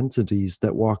private entities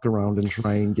that walk around and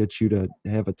try and get you to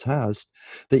have a test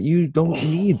that you don't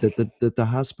need, that the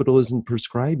hospital isn't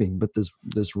prescribing, but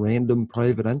this random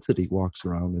private entity walks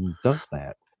around and does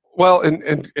that. Well,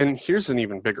 and here's an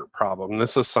even bigger problem.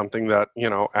 This is something that,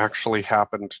 actually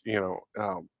happened,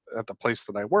 at the place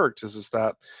that I worked is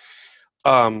that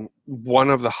one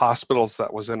of the hospitals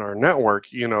that was in our network,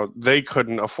 they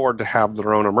couldn't afford to have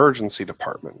their own emergency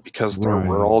department because they're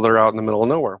rural, they're out in the middle of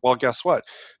nowhere. Well, guess what?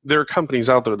 There are companies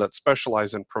out there that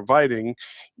specialize in providing,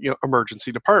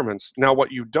 emergency departments. Now,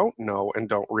 what you don't know and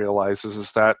don't realize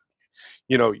is that,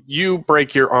 you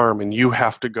break your arm and you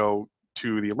have to go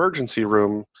to the emergency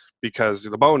room because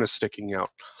the bone is sticking out.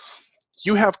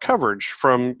 You have coverage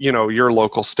from, your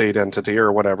local state entity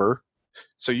or whatever.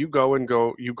 So you go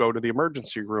to the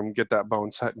emergency room, get that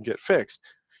bone set and get fixed.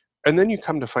 And then you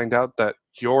come to find out that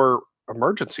your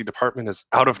emergency department is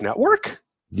out of network?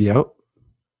 Yep.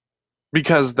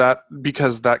 Because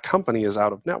that company is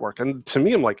out of network. And to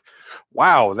me, I'm like,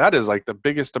 wow, that is like the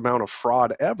biggest amount of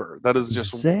fraud ever. That is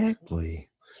just exactly.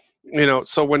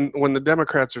 So when the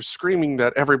Democrats are screaming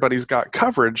that everybody's got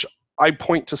coverage, I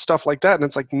point to stuff like that and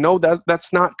it's like, no,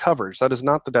 that's not coverage. That is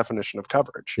not the definition of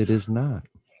coverage. It is not.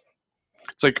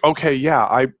 It's like, okay,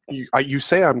 yeah, you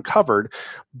say I'm covered,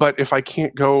 but if I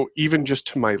can't go even just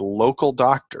to my local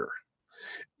doctor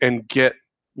and get,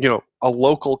 a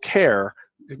local care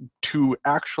to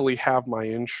actually have my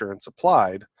insurance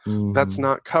applied, that's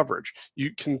not coverage.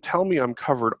 You can tell me I'm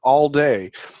covered all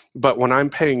day, but when I'm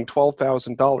paying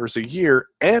 $12,000 a year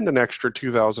and an extra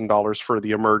 $2,000 for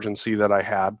the emergency that I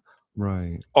had,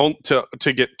 right,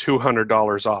 to get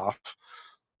 $200 off,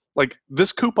 Like,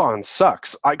 this coupon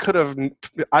sucks. I could have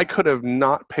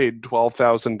not paid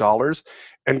 $12,000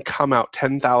 and come out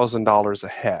 $10,000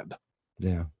 ahead.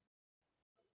 Yeah.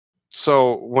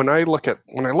 So when I look at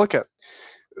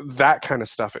that kind of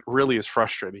stuff, it really is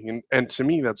frustrating. And to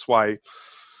me, that's why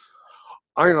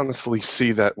I honestly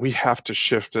see that we have to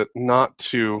shift it not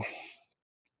to.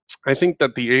 I think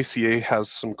that the ACA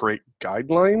has some great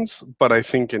guidelines, but I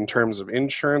think in terms of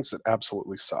insurance, it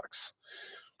absolutely sucks.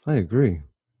 I agree.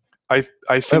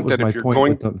 I think that if you're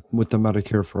going with the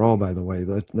Medicare for All, by the way,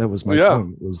 that was my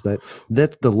point, was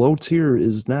that the low tier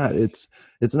is not, it's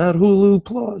not Hulu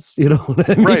Plus, you know what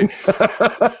I mean?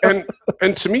 Right.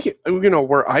 and to me, you know,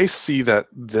 where I see that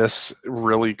this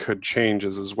really could change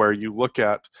is where you look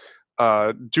at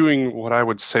doing what I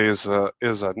would say is a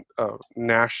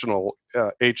national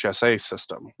HSA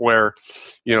system, where,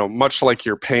 you know, much like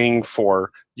you're paying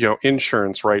for, you know,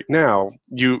 insurance right now,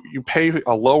 you pay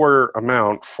a lower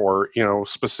amount for, you know,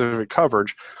 specific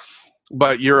coverage,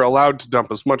 but you're allowed to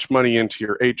dump as much money into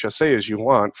your HSA as you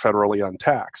want, federally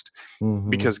untaxed.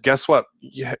 Because guess what?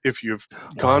 If you've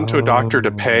gone to a doctor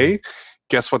to pay,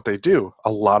 guess what they do? A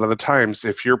lot of the times,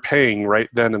 if you're paying right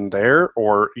then and there,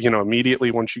 or, you know, immediately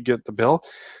once you get the bill,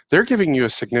 they're giving you a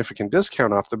significant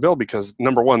discount off the bill because,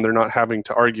 number one, they're not having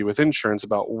to argue with insurance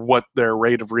about what their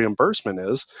rate of reimbursement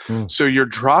is. So you're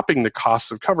dropping the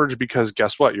cost of coverage because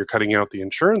guess what? You're cutting out the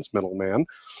insurance middleman.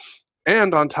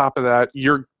 And on top of that,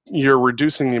 you're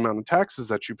reducing the amount of taxes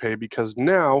that you pay, because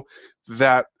now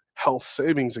that health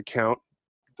savings account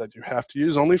that you have to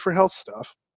use only for health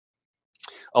stuff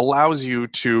allows you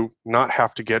to not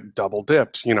have to get double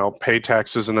dipped, you know, pay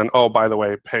taxes and then, oh, by the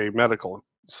way, pay medical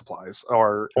supplies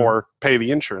or pay the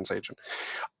insurance agent.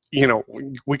 You know,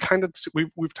 we've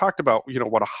talked about, you know,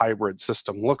 what a hybrid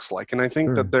system looks like, and I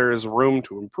think that there is room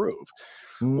to improve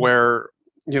where,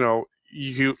 you know,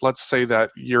 let's say that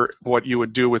what you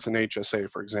would do with an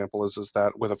HSA, for example, is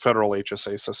that with a federal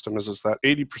HSA system is that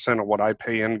 80% of what I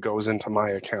pay in goes into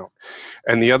my account,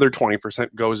 and the other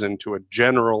 20% goes into a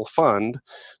general fund,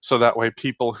 so that way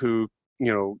people who,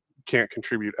 you know, can't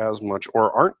contribute as much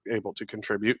or aren't able to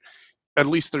contribute, at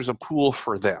least there's a pool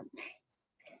for them.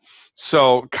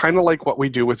 So kind of like what we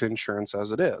do with insurance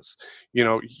as it is. You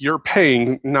know, you're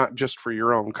paying not just for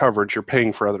your own coverage, you're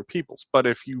paying for other people's. But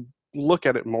if you look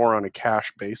at it more on a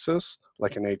cash basis,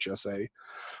 like an HSA,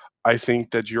 I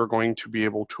think that you're going to be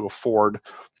able to afford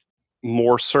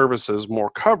more services, more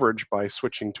coverage by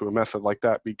switching to a method like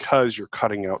that, because you're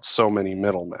cutting out so many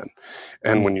middlemen.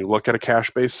 And when you look at a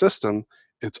cash-based system,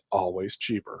 it's always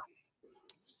cheaper.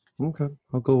 Okay,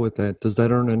 I'll go with that. Does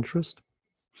that earn interest?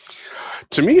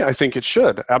 To me, I think it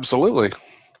should. Absolutely.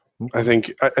 I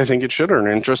think it should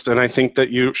earn interest, and I think that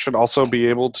you should also be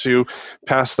able to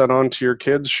pass that on to your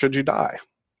kids should you die.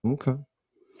 Okay.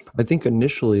 I think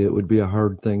initially it would be a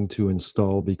hard thing to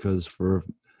install, because for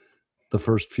the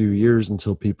first few years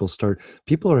until people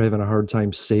are having a hard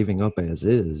time saving up as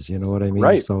is, you know what I mean?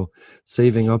 Right. So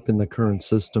saving up in the current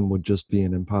system would just be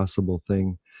an impossible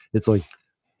thing. It's like,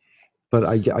 but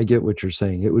I get what you're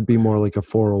saying. It would be more like a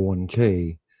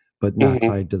 401k, but not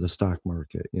tied to the stock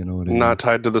market, you know what I mean? Not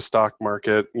tied to the stock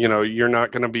market. You know, you're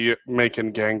not going to be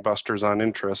making gangbusters on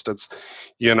interest. It's,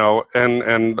 you know,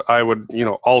 and I would, you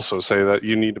know, also say that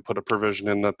you need to put a provision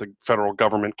in that the federal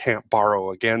government can't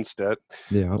borrow against it.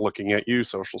 Yeah. Looking at you,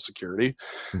 Social Security.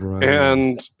 Right.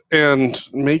 And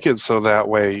make it so that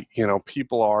way, you know,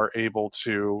 people are able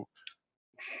to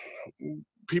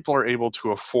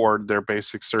afford their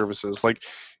basic services. Like,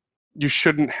 you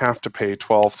shouldn't have to pay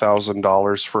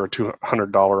 $12,000 for a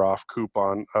 $200 off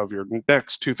coupon of your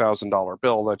next $2,000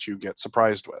 bill that you get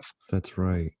surprised with. That's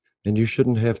right. And you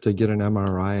shouldn't have to get an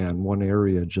MRI on one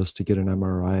area just to get an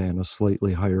MRI on a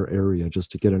slightly higher area,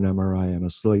 just to get an MRI on a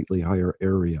slightly higher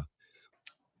area.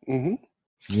 You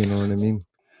know what I mean?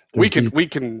 We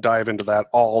can dive into that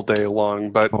all day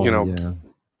long, but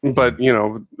But, you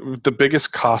know, the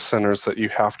biggest cost centers that you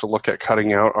have to look at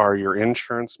cutting out are your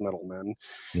insurance middlemen,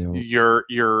 and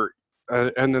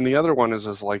then the other one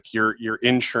is like your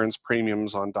insurance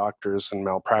premiums on doctors and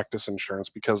malpractice insurance,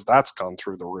 because that's gone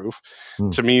through the roof.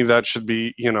 To me, that should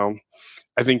be, you know,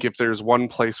 I think if there's one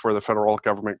place where the federal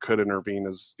government could intervene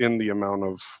is in the amount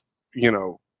of, you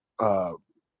know,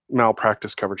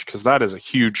 malpractice coverage, because that is a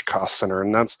huge cost center.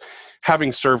 And that's,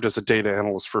 having served as a data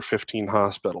analyst for 15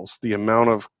 hospitals, the amount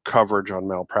of coverage on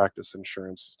malpractice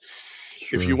insurance.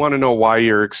 If you want to know why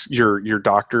your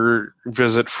doctor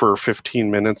visit for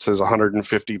 15 minutes is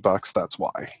 $150, that's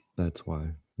why. That's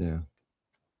why. Yeah.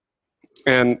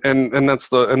 And that's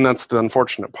the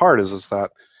unfortunate part is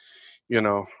that, you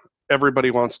know,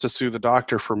 everybody wants to sue the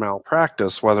doctor for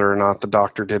malpractice, whether or not the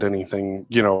doctor did anything,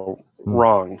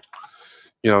 wrong.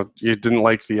 You didn't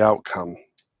like the outcome.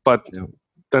 But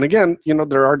then again,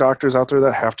 there are doctors out there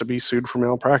that have to be sued for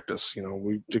malpractice.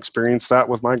 We experienced that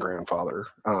with my grandfather,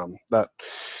 and the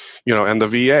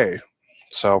VA.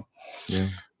 So, yeah.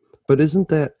 But isn't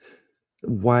that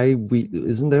why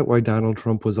Donald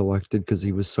Trump was elected? Because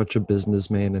he was such a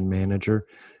businessman and manager.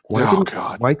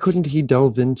 Why couldn't he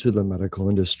delve into the medical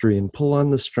industry and pull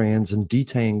on the strands and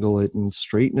detangle it and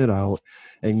straighten it out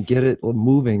and get it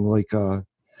moving like a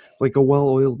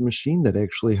well-oiled machine that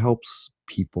actually helps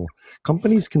people?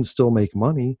 Companies can still make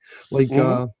money.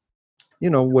 When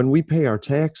we pay our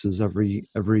taxes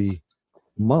every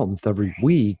month, every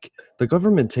week, the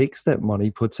government takes that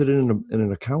money, puts it in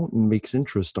an account, and makes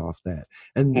interest off that,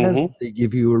 and then they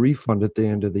give you a refund at the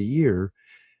end of the year.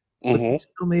 But they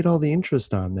still made all the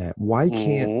interest on that. Why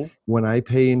can't, when I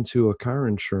pay into a car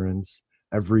insurance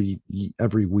every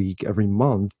week, every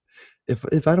month,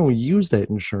 if I don't use that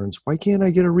insurance, why can't I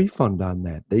get a refund on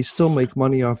that? They still make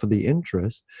money off of the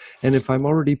interest. And if I'm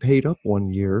already paid up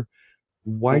 1 year,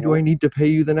 why do I need to pay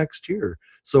you the next year?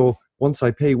 So once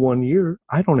I pay 1 year,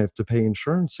 I don't have to pay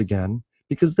insurance again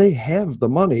because they have the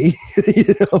money.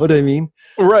 You know what I mean?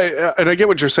 Right. And I get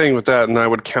what you're saying with that. And I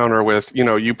would counter with,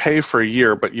 you pay for a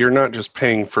year, but you're not just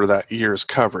paying for that year's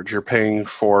coverage. You're paying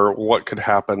for what could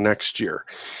happen next year.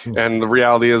 And the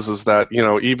reality is that,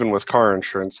 even with car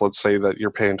insurance, let's say that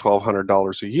you're paying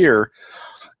 $1,200 a year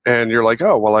and you're like,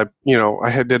 oh, well, I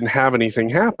didn't have anything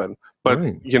happen. But,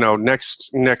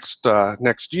 next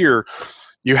year,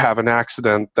 you have an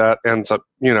accident that ends up,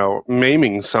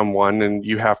 maiming someone, and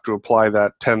you have to apply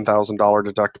that $10,000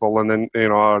 deductible, and then,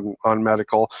 on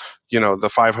medical, the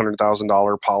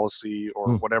 $500,000 policy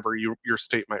or whatever your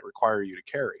state might require you to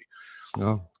carry.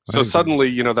 Oh, so suddenly,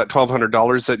 that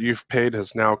 $1,200 that you've paid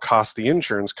has now cost the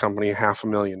insurance company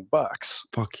 $500,000.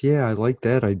 Fuck yeah, I like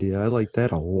that idea. I like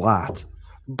that a lot.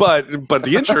 But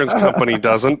the insurance company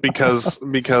doesn't because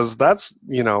that's,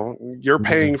 you're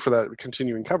paying for that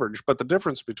continuing coverage. But the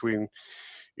difference between,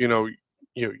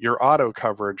 your auto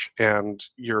coverage and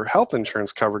your health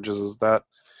insurance coverages is that,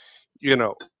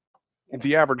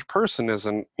 the average person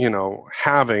isn't,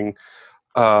 having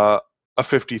a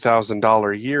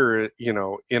 $50,000 a year,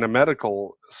 in a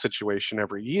medical situation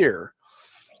every year.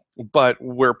 But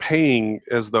we're paying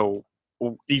as though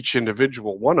each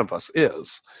individual one of us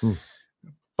is.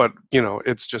 But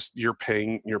it's just you're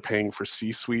paying for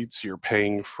C-suites, you're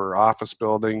paying for office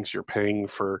buildings, you're paying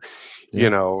for,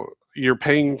 you're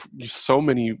paying so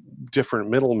many different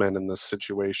middlemen in this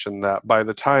situation that by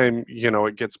the time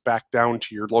it gets back down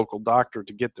to your local doctor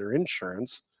to get their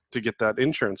insurance, to get that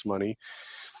insurance money,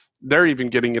 they're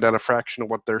even getting it at a fraction of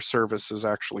what their services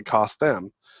actually cost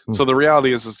them. So the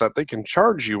reality is that they can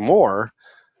charge you more,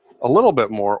 a little bit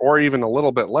more, or even a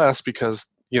little bit less because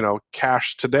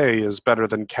cash today is better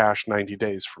than cash 90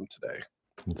 days from today.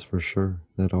 That's for sure.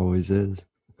 That always is.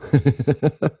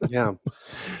 Yeah.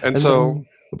 And so...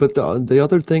 But the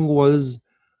other thing was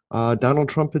Donald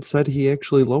Trump had said he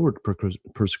actually lowered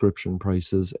prescription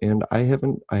prices, and I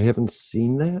haven't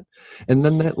seen that. And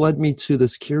then that led me to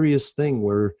this curious thing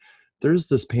where there's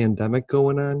this pandemic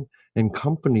going on, and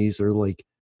companies are like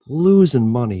losing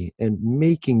money and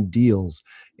making deals,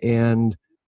 and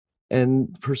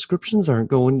prescriptions aren't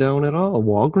going down at all.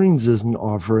 Walgreens isn't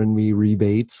offering me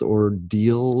rebates or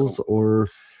deals or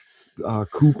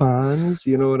coupons,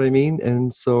 you know what I mean?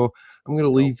 And so I'm going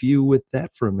to leave you with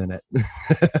that for a minute.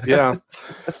 Yeah.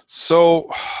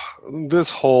 So this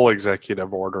whole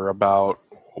executive order about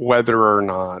whether or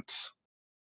not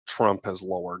Trump has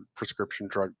lowered prescription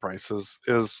drug prices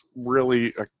is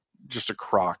really just a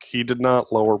crock. He did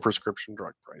not lower prescription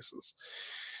drug prices.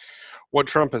 What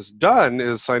Trump has done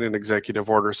is sign an executive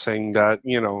order saying that,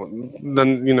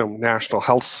 the National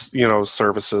Health,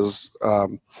 Services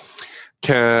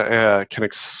can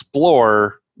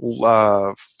explore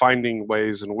finding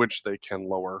ways in which they can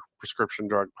lower prescription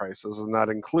drug prices, and that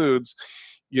includes,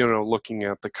 looking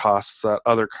at the costs that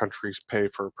other countries pay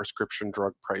for prescription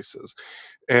drug prices,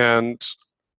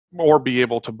 or be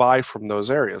able to buy from those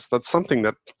areas. That's something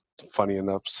that, funny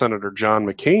enough, Senator John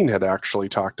McCain had actually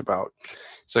talked about.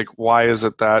 It's like, why is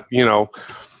it that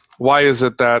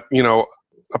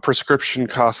a prescription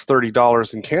costs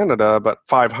 $30 in Canada but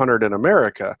 $500 in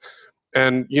America?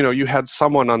 And, you had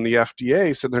someone on the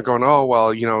FDA sitting there going, oh,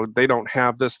 well, they don't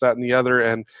have this, that, and the other.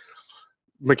 And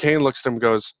McCain looks at him and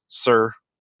goes, sir,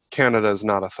 Canada is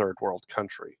not a third world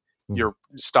country.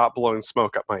 Stop blowing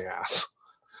smoke up my ass.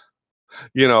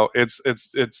 It's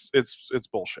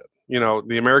bullshit.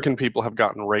 The American people have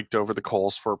gotten raked over the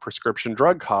coals for prescription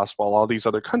drug costs while all these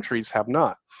other countries have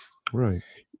not. Right.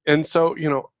 And so,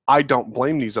 I don't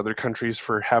blame these other countries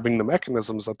for having the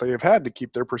mechanisms that they have had to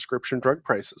keep their prescription drug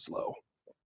prices low.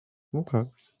 Okay.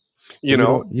 You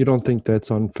don't think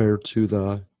that's unfair to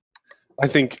the... I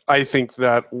think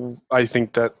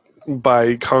that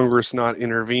by Congress not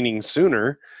intervening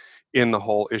sooner in the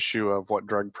whole issue of what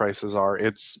drug prices are,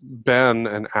 it's been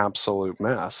an absolute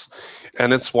mess.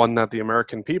 And it's one that the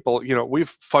American people,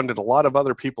 we've funded a lot of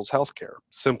other people's healthcare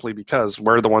simply because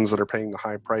we're the ones that are paying the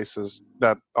high prices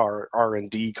that are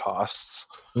R&D costs.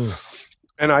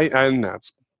 And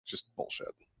that's just bullshit.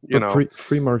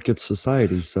 Free market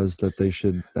society says that they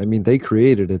should. I mean, they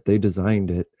created it, they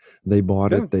designed it, they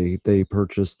bought it, they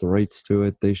purchased the rights to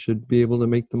it. They should be able to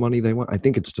make the money they want. I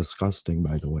think it's disgusting,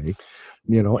 by the way.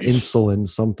 Insulin,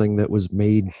 something that was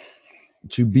made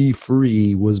to be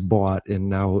free, was bought, and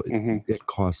now it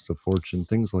costs a fortune.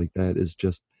 Things like that is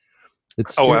just.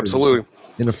 It's scary. Oh, absolutely.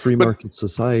 In a free market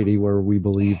society where we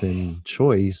believe in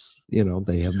choice,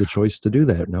 they have the choice to do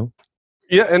that. No.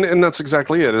 Yeah, and that's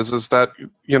exactly it. Is that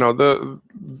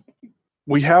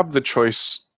we have the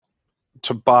choice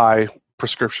to buy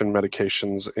prescription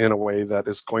medications in a way that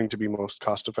is going to be most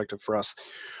cost effective for us.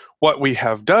 What we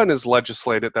have done is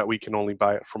legislated that we can only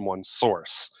buy it from one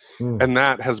source, and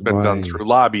that has been done through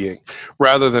lobbying,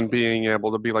 rather than being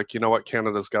able to be like,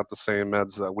 Canada's got the same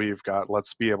meds that we've got.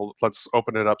 Let's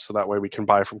open it up so that way we can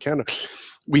buy from Canada.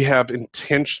 We have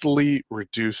intentionally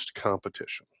reduced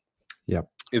competition. Yep.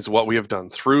 Is what we have done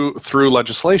through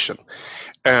legislation,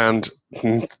 and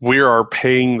we are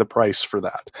paying the price for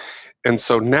that. And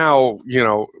so now,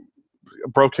 a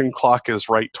broken clock is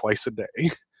right twice a day.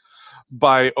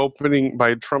 By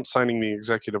Trump signing the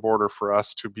executive order for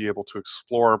us to be able to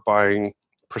explore buying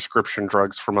prescription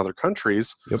drugs from other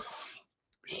countries,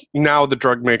 now the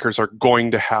drug makers are going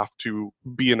to have to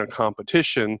be in a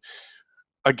competition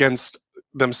against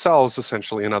themselves,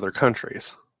 essentially, in other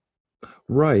countries.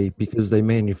 Right, because they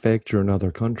manufacture in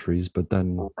other countries, but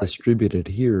then distribute it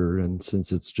here, and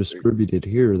since it's distributed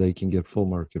here, they can get full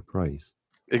market price.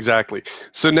 Exactly.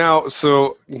 So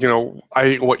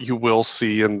what you will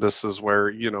see, and this is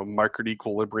where market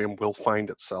equilibrium will find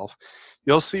itself.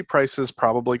 You'll see prices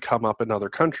probably come up in other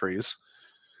countries,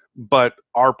 but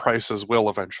our prices will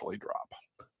eventually drop.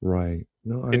 Right.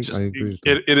 No, I agree with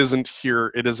that. It isn't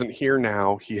here. It isn't here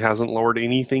now. He hasn't lowered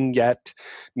anything yet.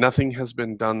 Nothing has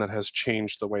been done that has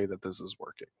changed the way that this is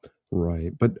working.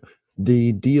 Right. But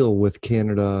the deal with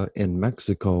Canada and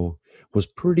Mexico was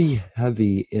pretty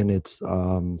heavy in its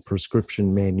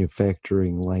prescription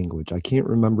manufacturing language. I can't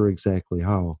remember exactly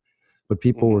how, but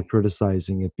people were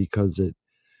criticizing it because it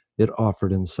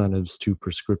offered incentives to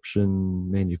prescription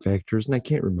manufacturers, and I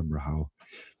can't remember how.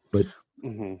 But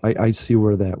I see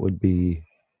where that would be.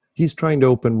 He's trying to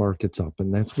open markets up,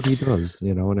 and that's what he does.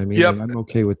 You know what I mean? Yep. And I'm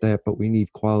okay with that, but we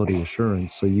need quality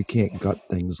assurance, so you can't gut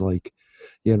things like,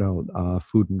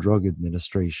 Food and Drug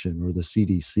Administration or the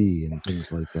CDC and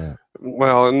things like that.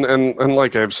 Well, and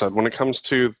like I've said, when it comes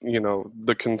to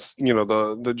the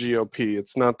GOP,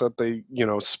 it's not that they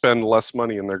spend less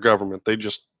money in their government. They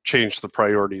just change the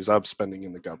priorities of spending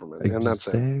in the government, and that's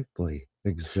it.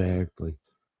 Exactly.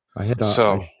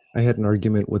 I had an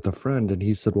argument with a friend, and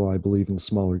he said, well, I believe in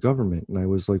smaller government. And I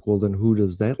was like, well, then who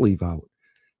does that leave out?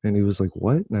 And he was like,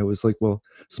 what? And I was like, well,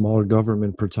 smaller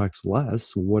government protects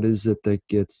less. What is it that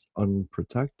gets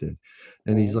unprotected?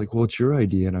 And he's like, well, it's your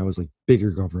idea. And I was like,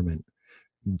 bigger government.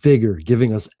 Bigger,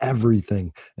 giving us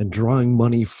everything and drawing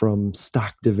money from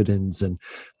stock dividends and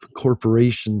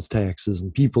corporations taxes,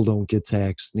 and people don't get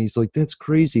taxed. And he's like, that's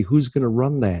crazy. Who's going to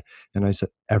run that? And I said,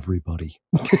 everybody.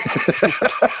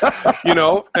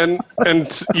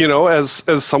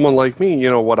 As someone like me,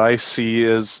 what I see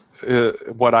is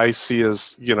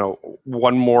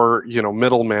one more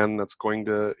middleman that's going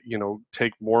to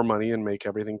take more money and make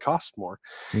everything cost more.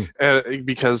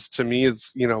 Because to me,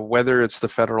 it's whether it's the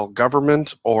federal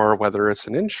government or whether it's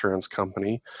an insurance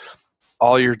company,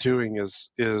 all you're doing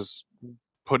is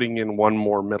putting in one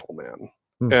more middleman.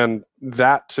 And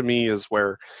that to me is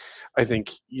where I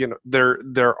think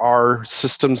there are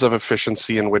systems of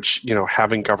efficiency in which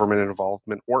having government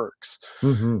involvement works,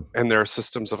 and there are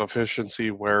systems of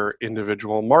efficiency where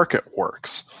individual market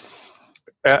works,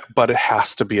 but it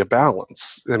has to be a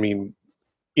balance. I mean,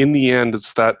 in the end,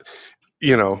 it's that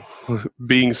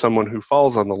being someone who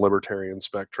falls on the libertarian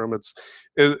spectrum,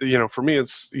 for me,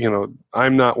 it's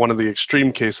I'm not one of the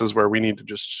extreme cases where we need to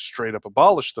just straight up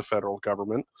abolish the federal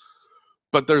government.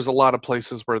 But there's a lot of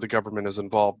places where the government is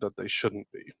involved that they shouldn't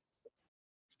be.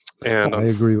 And I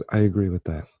agree with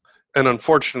that.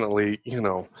 unfortunately,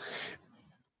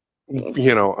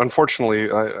 unfortunately,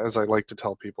 as I like to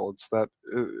tell people, it's that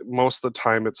most of the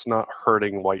time it's not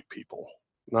hurting white people,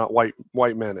 not white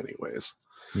men anyways.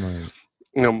 Right.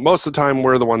 Most of the time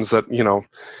we're the ones that,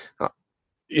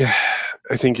 yeah,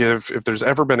 I think if there's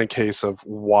ever been a case of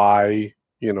why,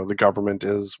 the government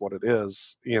is what it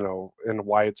is, and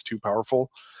why it's too powerful,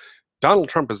 Donald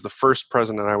Trump is the first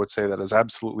president, I would say, that has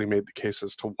absolutely made the case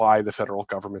as to why the federal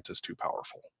government is too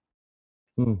powerful.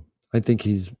 I think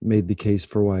he's made the case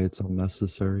for why it's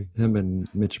unnecessary. Him and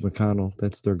Mitch McConnell,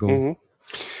 that's their goal.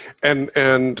 And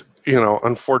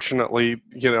unfortunately,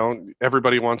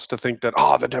 everybody wants to think that,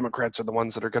 the Democrats are the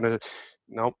ones that are going to.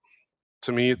 Nope.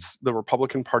 To me, it's the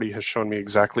Republican Party has shown me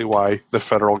exactly why the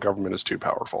federal government is too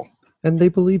powerful. And they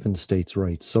believe in states'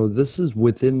 rights. So this is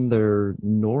within their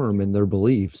norm and their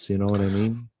beliefs. You know what I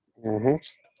mean? Mm-hmm.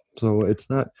 So it's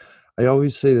not. I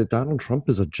always say that Donald Trump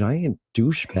is a giant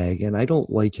douchebag, and I don't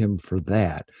like him for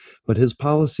that. But his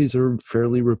policies are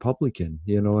fairly Republican.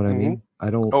 You know what I mean?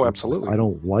 I don't. Oh, absolutely. I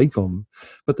don't like them,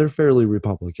 but they're fairly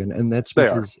Republican, and that's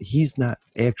because he's not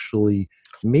actually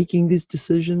making these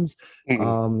decisions.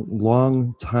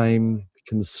 Long-time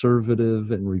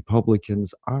conservative and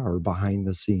Republicans are behind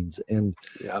the scenes, and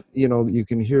you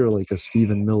can hear like a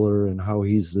Stephen Miller and how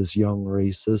he's this young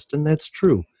racist, and that's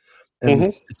true. And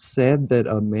it's sad that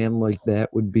a man like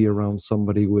that would be around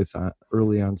somebody with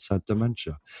early onset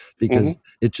dementia, because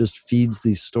it just feeds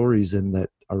these stories in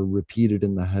that are repeated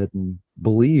in the head and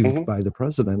believed by the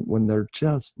president when they're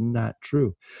just not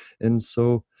true. And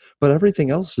so, but everything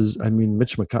else is,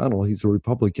 Mitch McConnell, he's a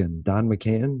Republican. Don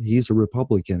McCann, he's a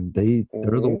Republican. They're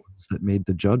the ones that made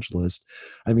the judge list.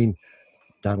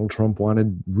 Donald Trump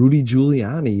wanted Rudy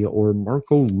Giuliani or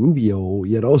Marco Rubio,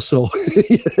 so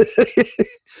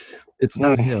it's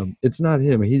not him. It's not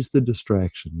him. He's the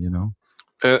distraction,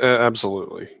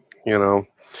 Absolutely.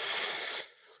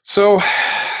 So,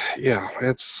 yeah,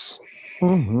 it's.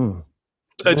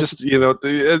 I just,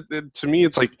 to me,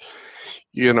 it's like,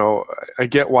 I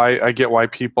get why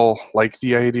people like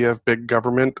the idea of big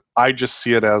government. I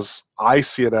see it as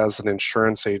an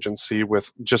insurance agency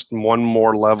with just one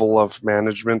more level of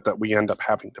management that we end up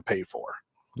having to pay for.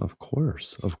 Of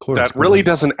course. That really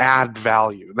doesn't add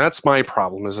value. That's my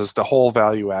problem is the whole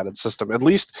value added system. At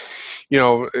least,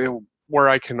 where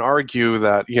I can argue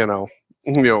that,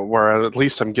 where at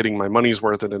least I'm getting my money's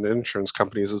worth in insurance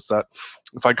companies is that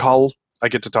if I call, I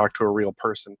get to talk to a real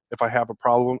person. If I have a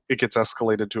problem, it gets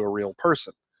escalated to a real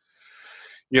person.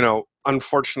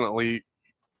 Unfortunately,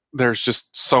 there's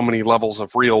just so many levels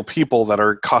of real people that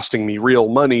are costing me real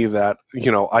money that,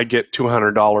 I get a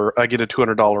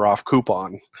 $200 off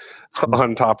coupon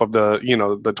on top of the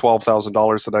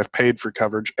 $12,000 that I've paid for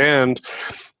coverage and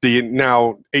the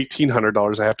now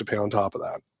 $1,800 I have to pay on top of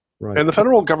that. Right. And the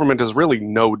federal government is really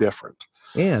no different.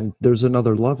 And there's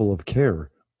another level of care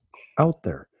out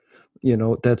there.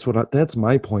 That's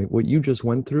my point. What you just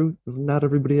went through, not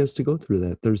everybody has to go through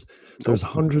that. There's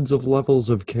hundreds of levels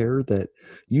of care that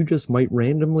you just might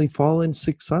randomly fall in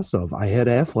success of. I had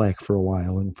Aflac for a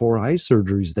while and 4 eye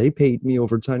surgeries. They paid me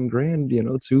over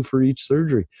 $10,000, 2 for each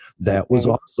surgery. That was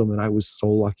awesome. And I was so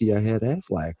lucky I had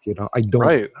Aflac. I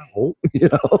don't know,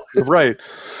 Right.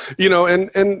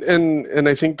 And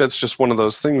I think that's just one of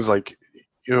those things like,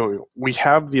 we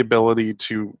have the ability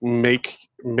to make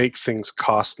things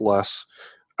cost less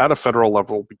at a federal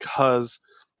level because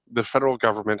the federal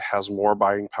government has more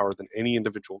buying power than any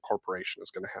individual corporation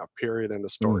is going to have, period, end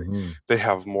of story. They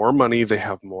have more money, they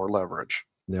have more leverage.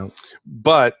 Yeah.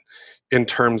 But in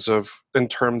terms of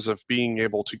being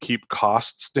able to keep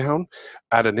costs down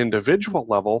at an individual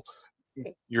level,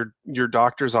 your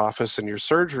doctor's office and your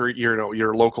surgery,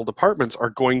 your local departments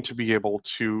are going to be able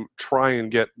to try and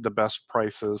get the best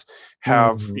prices,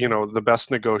 have the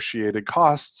best negotiated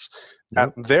costs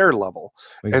at their level.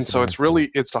 Exactly. And so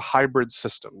it's a hybrid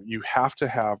system. You have to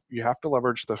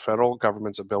leverage the federal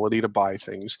government's ability to buy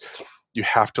things. You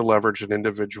have to leverage an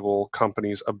individual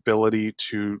company's ability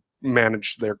to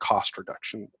manage their cost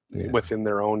reduction within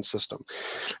their own system.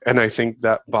 And I think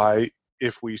that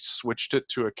if we switched it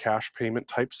to a cash payment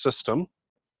type system,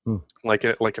 like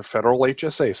a federal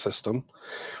HSA system,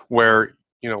 where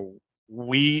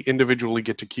we individually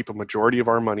get to keep a majority of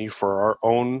our money for our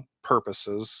own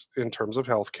purposes in terms of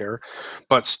healthcare,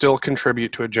 but still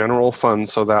contribute to a general fund,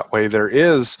 so that way there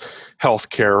is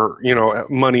healthcare,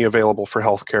 money available for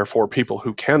healthcare for people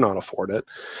who cannot afford it,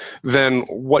 then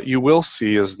what you will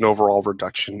see is an overall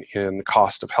reduction in the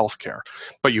cost of healthcare.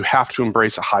 But you have to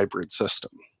embrace a hybrid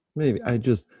system. Maybe I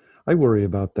worry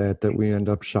about that we end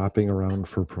up shopping around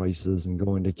for prices and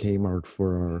going to Kmart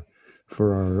for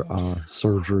for our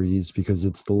surgeries because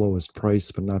it's the lowest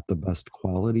price but not the best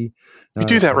quality. We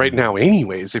do that right now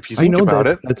anyways, if you think about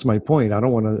it. That's my point. I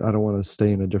don't want to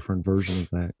stay in a different version of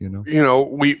that, you know.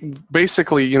 We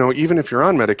basically, even if you're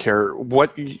on Medicare,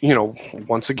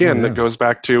 once again, that goes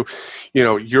back to,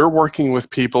 you're working with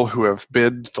people who have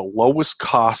bid the lowest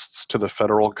costs to the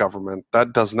federal government.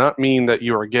 That does not mean that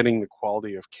you are getting the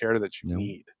quality of care that you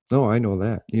need. No, I know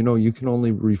that. You can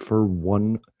only refer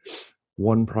one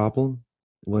problem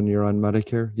when you're on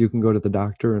Medicare. You can go to the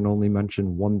doctor and only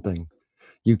mention one thing.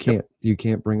 You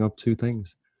can't bring up two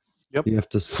things. Yep. You have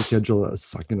to schedule a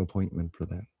second appointment for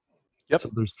that. Yep.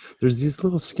 So there's these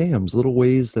little scams, little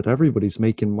ways that everybody's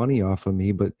making money off of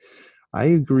me, but I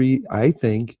agree. I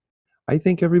think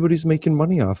everybody's making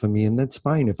money off of me, and that's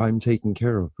fine if I'm taken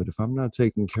care of. But if I'm not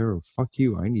taken care of, fuck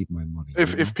you. I need my money.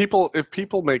 If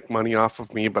people make money off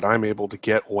of me, but I'm able to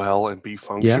get well and be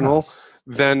functional,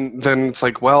 then it's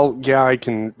like, well, yeah, I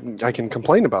can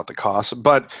complain about the cost,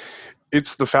 but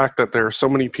it's the fact that there are so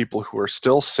many people who are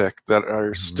still sick, that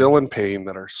are still in pain,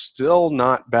 that are still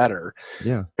not better,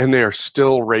 and they are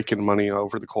still raking money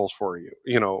over the coals for you.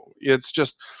 It's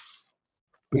just.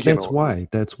 But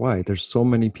that's why there's so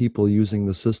many people using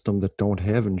the system that don't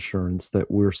have insurance, that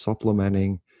we're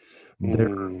supplementing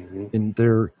in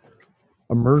their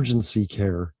emergency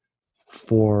care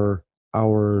for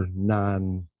our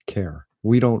non-care.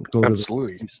 We don't go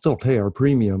Absolutely. We still pay our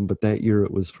premium, but that year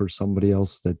it was for somebody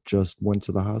else that just went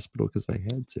to the hospital because they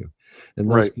had to.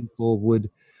 And those people would,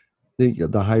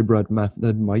 the hybrid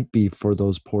method might be for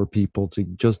those poor people to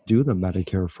just do the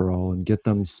Medicare for all and get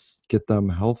them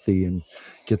healthy and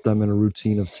get them in a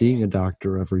routine of seeing a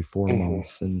doctor every 4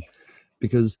 months. And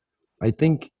because I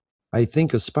think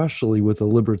especially with a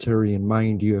libertarian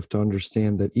mind, you have to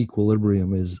understand that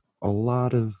equilibrium is a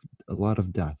lot of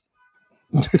death.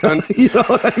 And, you know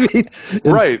what I mean?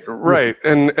 Right.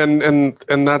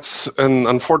 And that's, and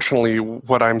unfortunately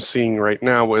what I'm seeing right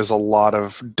now is a lot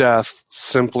of death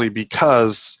simply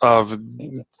because of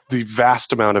the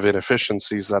vast amount of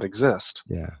inefficiencies that exist.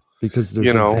 Yeah. Because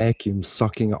there's a vacuum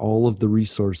sucking all of the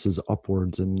resources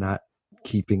upwards and not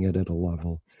keeping it at a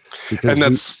level. Because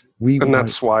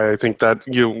that's why I think that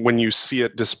when you see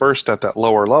it dispersed at that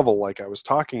lower level, like I was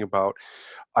talking about,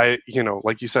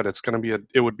 like you said,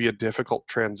 it would be a difficult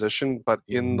transition, but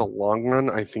in the long run,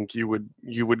 I think you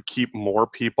would keep more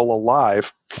people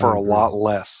alive for a lot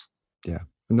less. Yeah.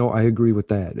 No, I agree with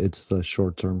that. It's the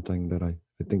short-term thing that I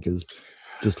think is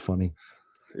just funny.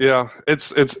 Yeah,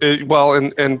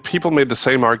 and people made the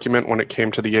same argument when it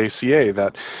came to the ACA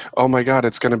that, oh my God,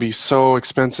 it's going to be so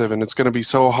expensive and it's going to be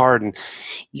so hard, and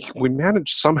we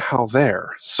managed somehow there.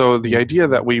 So the idea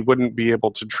that we wouldn't be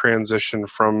able to transition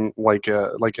from like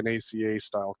an ACA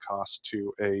style cost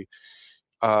to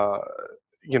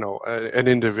an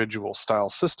individual style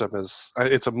system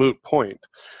it's a moot point.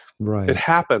 Right. It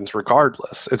happens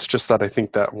regardless. It's just that I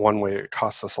think that one way it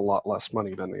costs us a lot less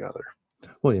money than the other.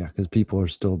 Well, yeah, because people are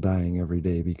still dying every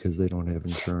day because they don't have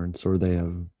insurance or they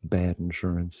have bad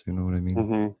insurance. You know what I mean?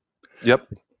 Mm-hmm. Yep.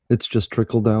 It's just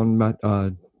trickle down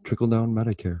Medicare, trickle down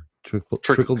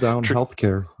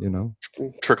healthcare.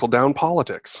 Trickle down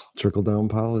politics. Trickle down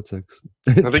politics.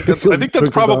 I think that's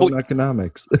probably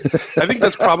economics. I think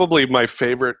that's probably my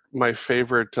favorite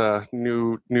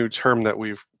new term that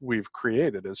we've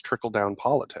created is trickle down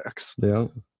politics. Yeah.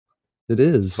 It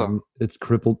is. So, it's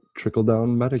trickle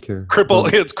down Medicare.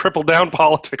 It's cripple down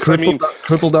politics.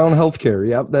 Cripple down healthcare.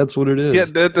 Yep, that's what it is.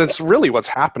 Yeah, that's really what's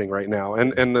happening right now,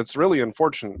 and it's really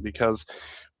unfortunate because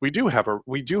we do have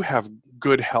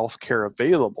good healthcare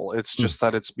available. It's just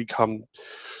that it's become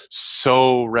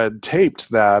so red taped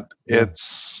that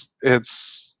it's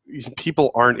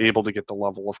people aren't able to get the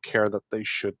level of care that they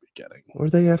should be getting. Or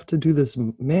they have to do this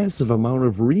massive amount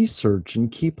of research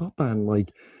and keep up on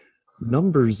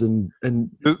numbers and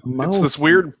it's this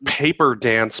weird paper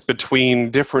dance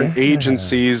between different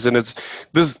agencies, and it's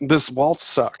this waltz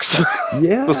sucks.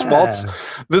 Yeah.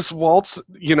 this waltz,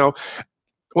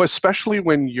 especially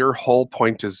when your whole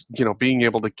point is, being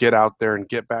able to get out there and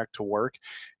get back to work.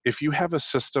 If you have a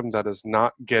system that is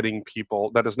not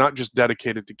just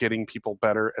dedicated to getting people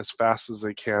better as fast as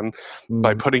they can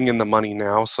by putting in the money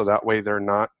now, so that way they're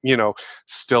not,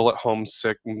 still at home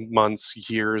sick months,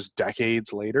 years,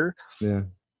 decades later. Yeah.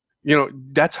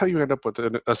 That's how you end up with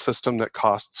a system that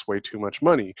costs way too much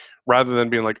money, rather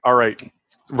than being like, all right,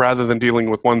 rather than dealing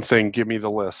with one thing, give me the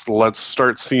list. Let's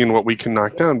start seeing what we can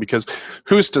knock down, because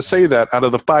who's to say that out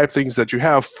of the 5 things that you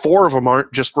have, 4 of them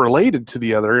aren't just related to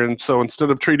the other. And so instead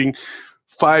of treating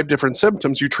 5 different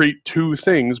symptoms, you treat 2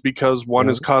 things because one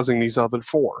is causing these other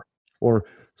 4. Or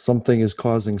something is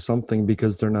causing something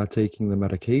because they're not taking the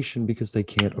medication because they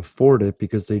can't afford it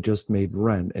because they just made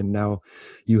rent. And now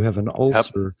you have an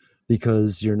ulcer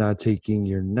because you're not taking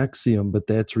your Nexium, but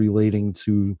that's relating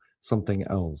to something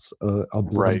else, a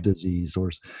blood disease,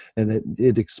 and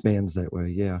it expands that way.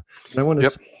 Yeah. And I want to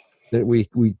say that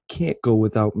we can't go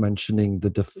without mentioning the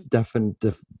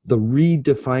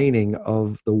redefining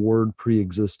of the word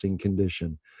pre-existing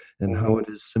condition, and how it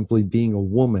is simply being a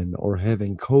woman or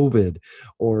having COVID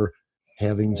or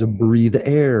having to breathe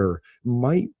air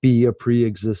might be a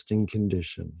pre-existing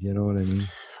condition. You know what I mean?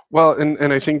 Well,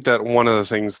 and I think that one of the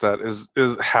things that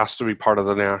has to be part of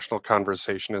the national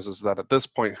conversation is that at this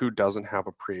point, who doesn't have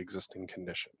a pre-existing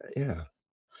condition? Yeah.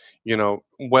 You know,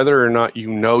 whether or not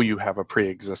you have a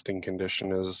pre-existing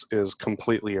condition is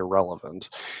completely irrelevant.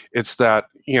 It's that,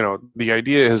 the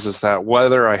idea is that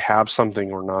whether I have something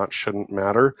or not shouldn't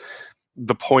matter.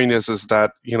 The point is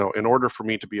that, in order for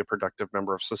me to be a productive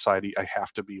member of society, I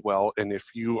have to be well. And if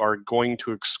you are going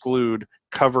to exclude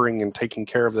covering and taking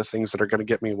care of the things that are going to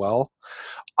get me well,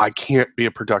 I can't be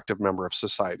a productive member of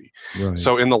society. Right.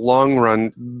 So in the long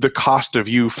run, the cost of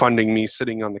you funding me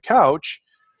sitting on the couch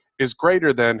is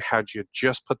greater than had you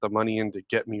just put the money in to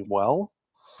get me well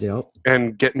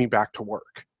and get me back to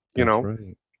work.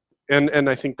 Right. And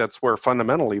I think that's where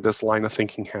fundamentally this line of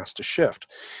thinking has to shift.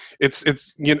 It's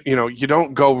you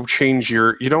don't change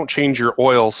your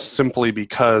oil simply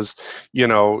because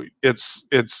it's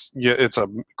a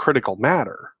critical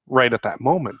matter right at that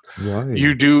moment. Right.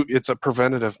 It's a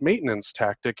preventative maintenance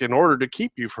tactic in order to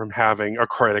keep you from having a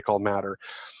critical matter.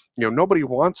 Nobody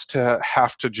wants to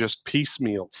have to just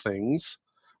piecemeal things,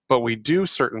 but we do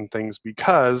certain things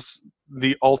because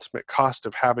the ultimate cost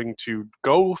of having to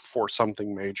go for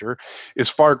something major is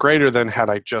far greater than had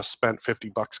I just spent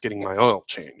 $50 getting my oil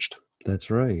changed. That's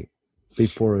right.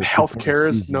 Healthcare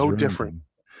is no different.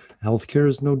 Healthcare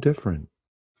is no different.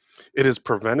 It is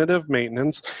preventative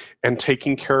maintenance and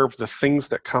taking care of the things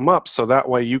that come up so that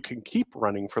way you can keep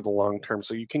running for the long term,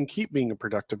 so you can keep being a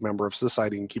productive member of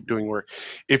society and keep doing work.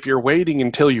 If you're waiting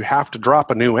until you have to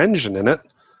drop a new engine in it,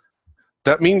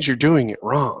 that means you're doing it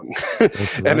wrong.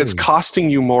 And it's costing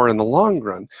you more in the long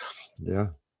run. Yeah.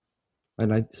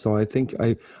 And I think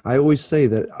I always say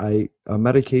that a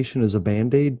medication is a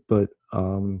Band-Aid, but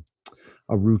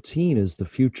a routine is the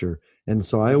future. And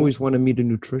so I always want to meet a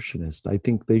nutritionist. I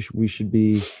think we should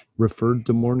be referred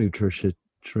to more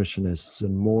nutritionists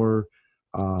and more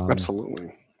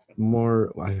absolutely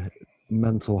more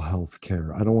mental health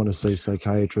care. I don't want to say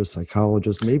psychiatrist,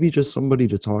 psychologist, maybe just somebody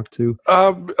to talk to.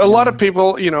 A lot of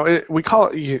people, we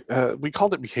called it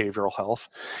behavioral health,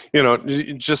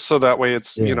 just so that way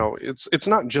it's, it's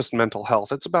not just mental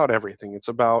health. It's about everything. It's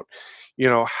about,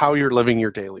 how you're living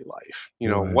your daily life,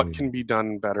 what can be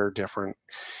done better, different.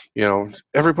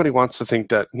 Everybody wants to think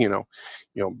that,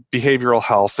 behavioral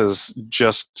health is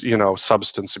just,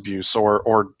 substance abuse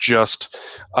or just,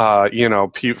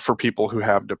 for people who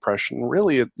have depression.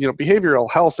 Really, behavioral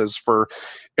health is for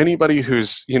anybody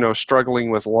who's,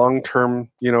 struggling with long-term,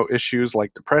 issues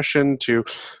like depression, to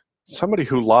somebody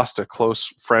who lost a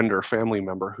close friend or family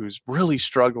member who's really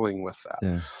struggling with that.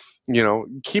 Yeah.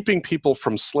 Keeping people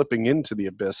from slipping into the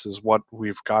abyss is what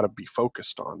we've got to be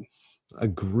focused on.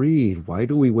 Agreed. Why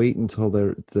do we wait until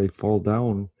they fall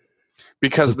down?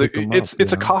 Because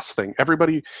it's a cost thing.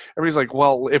 Everybody's like,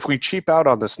 well, if we cheap out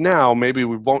on this now, maybe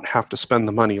we won't have to spend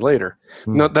the money later.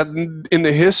 No, that in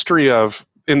the history of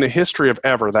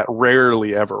ever, that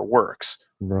rarely ever works.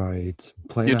 Right.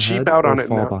 You cheap out on it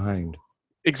fall now. Behind.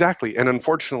 Exactly. And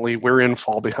unfortunately, we're in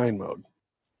fall behind mode.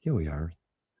 Here we are.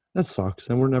 That sucks.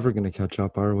 And we're never going to catch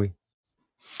up, are we?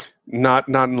 Not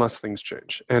unless things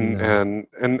change. And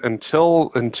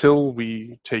until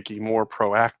we take a more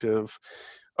proactive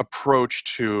approach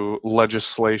to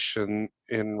legislation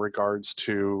in regards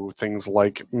to things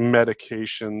like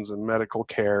medications and medical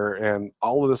care and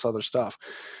all of this other stuff,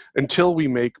 until we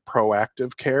make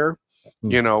proactive care,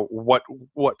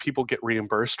 what people get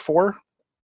reimbursed for,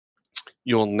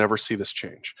 you'll never see this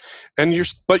change.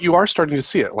 But you are starting to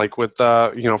see it, like with,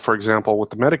 for example,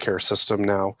 with the Medicare system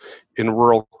now in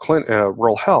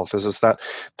rural health, is that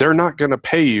they're not going to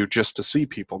pay you just to see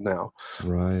people now.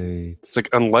 Right. It's like,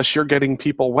 unless you're getting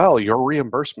people well, your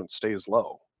reimbursement stays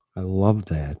low. I love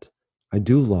that. I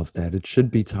do love that. It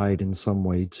should be tied in some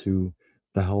way to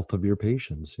the health of your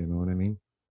patients. You know what I mean?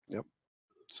 Yep.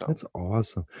 So that's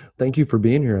awesome. Thank you for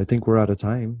being here. I think we're out of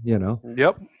time,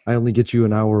 Yep. I only get you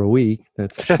an hour a week.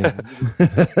 That's a shame.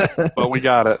 But we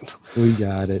got it. We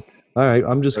got it. All right.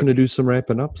 I'm just going to do some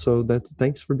wrapping up. So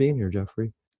thanks for being here,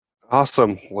 Jeffrey.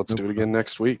 Awesome. Let's do it again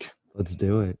next week. Let's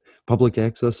do it. Public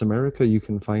Access America, you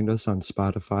can find us on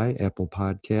Spotify, Apple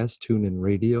Podcasts, TuneIn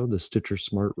Radio, the Stitcher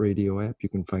Smart Radio app. You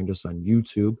can find us on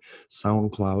YouTube,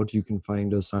 SoundCloud. You can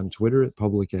find us on Twitter at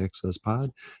Public Access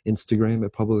Pod, Instagram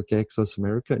at Public Access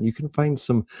America. And you can find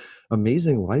some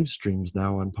amazing live streams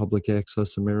now on Public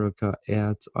Access America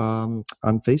on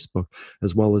Facebook,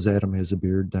 as well as Adam Has a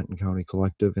Beard, Denton County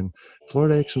Collective, and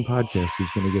Florida Action Podcast is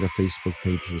going to get a Facebook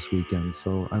page this weekend.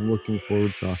 So I'm looking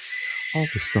forward to all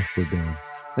the stuff we're doing.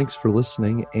 Thanks for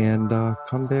listening, and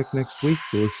come back next week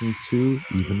to listen to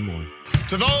even more.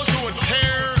 To those who would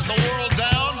tear the world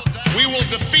down, we will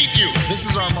defeat you. This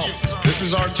is our moment. This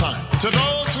is our time. To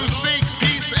those who seek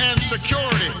peace and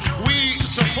security, we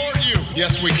support you.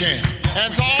 Yes, we can.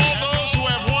 And to all those who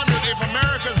have wondered if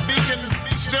America's beacon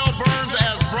still burns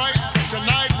as bright,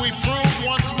 tonight we prove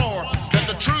once more that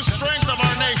the true strength of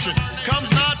our nation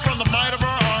comes not from the might of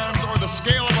our arms or the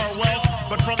scale of our wealth,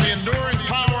 but from the enduring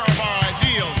power of our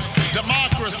ideals,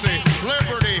 democracy,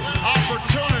 liberty,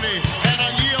 opportunity, and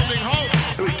unyielding hope.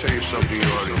 Let me tell you something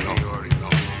you already know.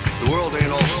 The world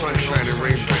ain't all sunshine and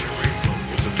rainbow.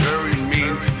 It's a very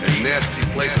mean and nasty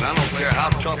place, and I don't care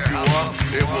how tough you are,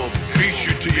 it will beat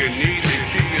you to your knees and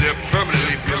keep you there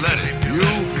permanently if you let it. You,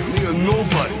 me, or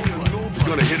nobody is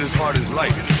gonna hit as hard as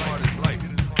life.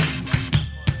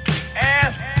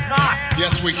 Ask not.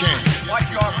 Yes, we can. What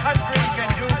your country can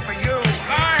do for you.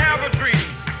 I have a dream.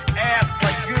 Ask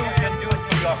what you can do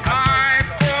for your country. My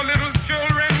poor little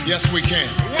children. Yes, we can.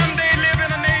 One day live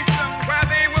in a nation where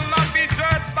they will not be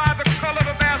judged by the color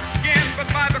of their skin, but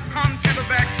by the content of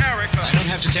their character. I don't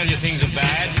have to tell you things are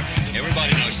bad.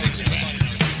 Everybody knows things are bad.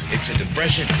 It's a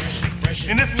depression.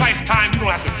 In this lifetime, you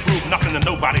don't have to prove nothing to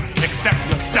nobody except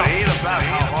yourself. It ain't about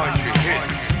how hard you hit.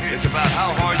 It's about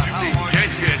how hard you can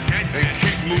get hit and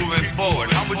keep moving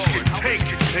forward. How much you can take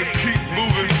and keep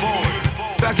moving forward.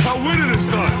 That's how winning is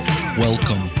done.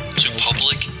 Welcome to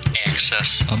Public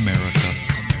Access America.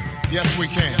 Yes, we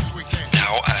can.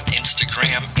 Now on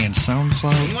Instagram and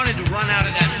SoundCloud. We wanted to run out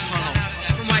of that tunnel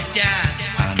for my dad.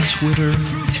 On Twitter.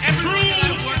 Prove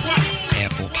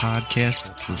Apple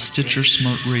Podcast, the Stitcher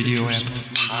Smart Radio app,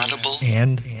 Potable,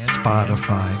 and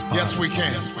Spotify. Yes, we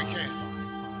can.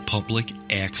 Public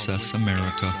Access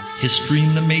America. History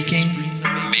in the making.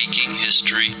 Making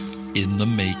history in the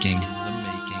making.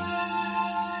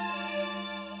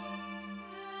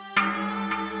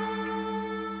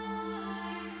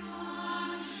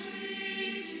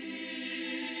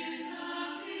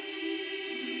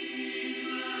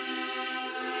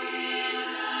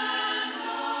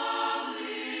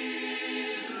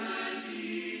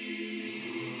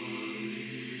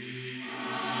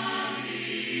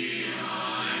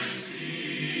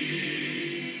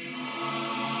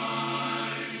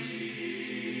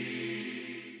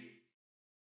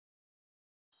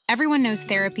 Everyone knows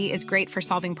therapy is great for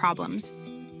solving problems,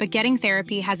 but getting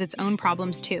therapy has its own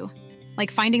problems too,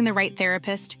 like finding the right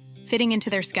therapist, fitting into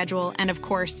their schedule, and of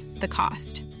course, the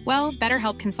cost. Well,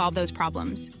 BetterHelp can solve those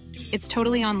problems. It's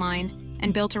totally online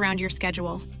and built around your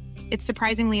schedule. It's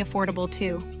surprisingly affordable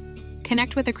too.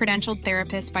 Connect with a credentialed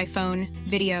therapist by phone,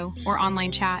 video, or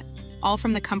online chat, all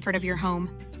from the comfort of your home.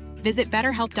 Visit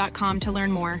BetterHelp.com to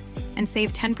learn more and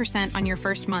save 10% on your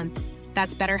first month.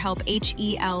 That's BetterHelp,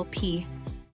 H-E-L-P.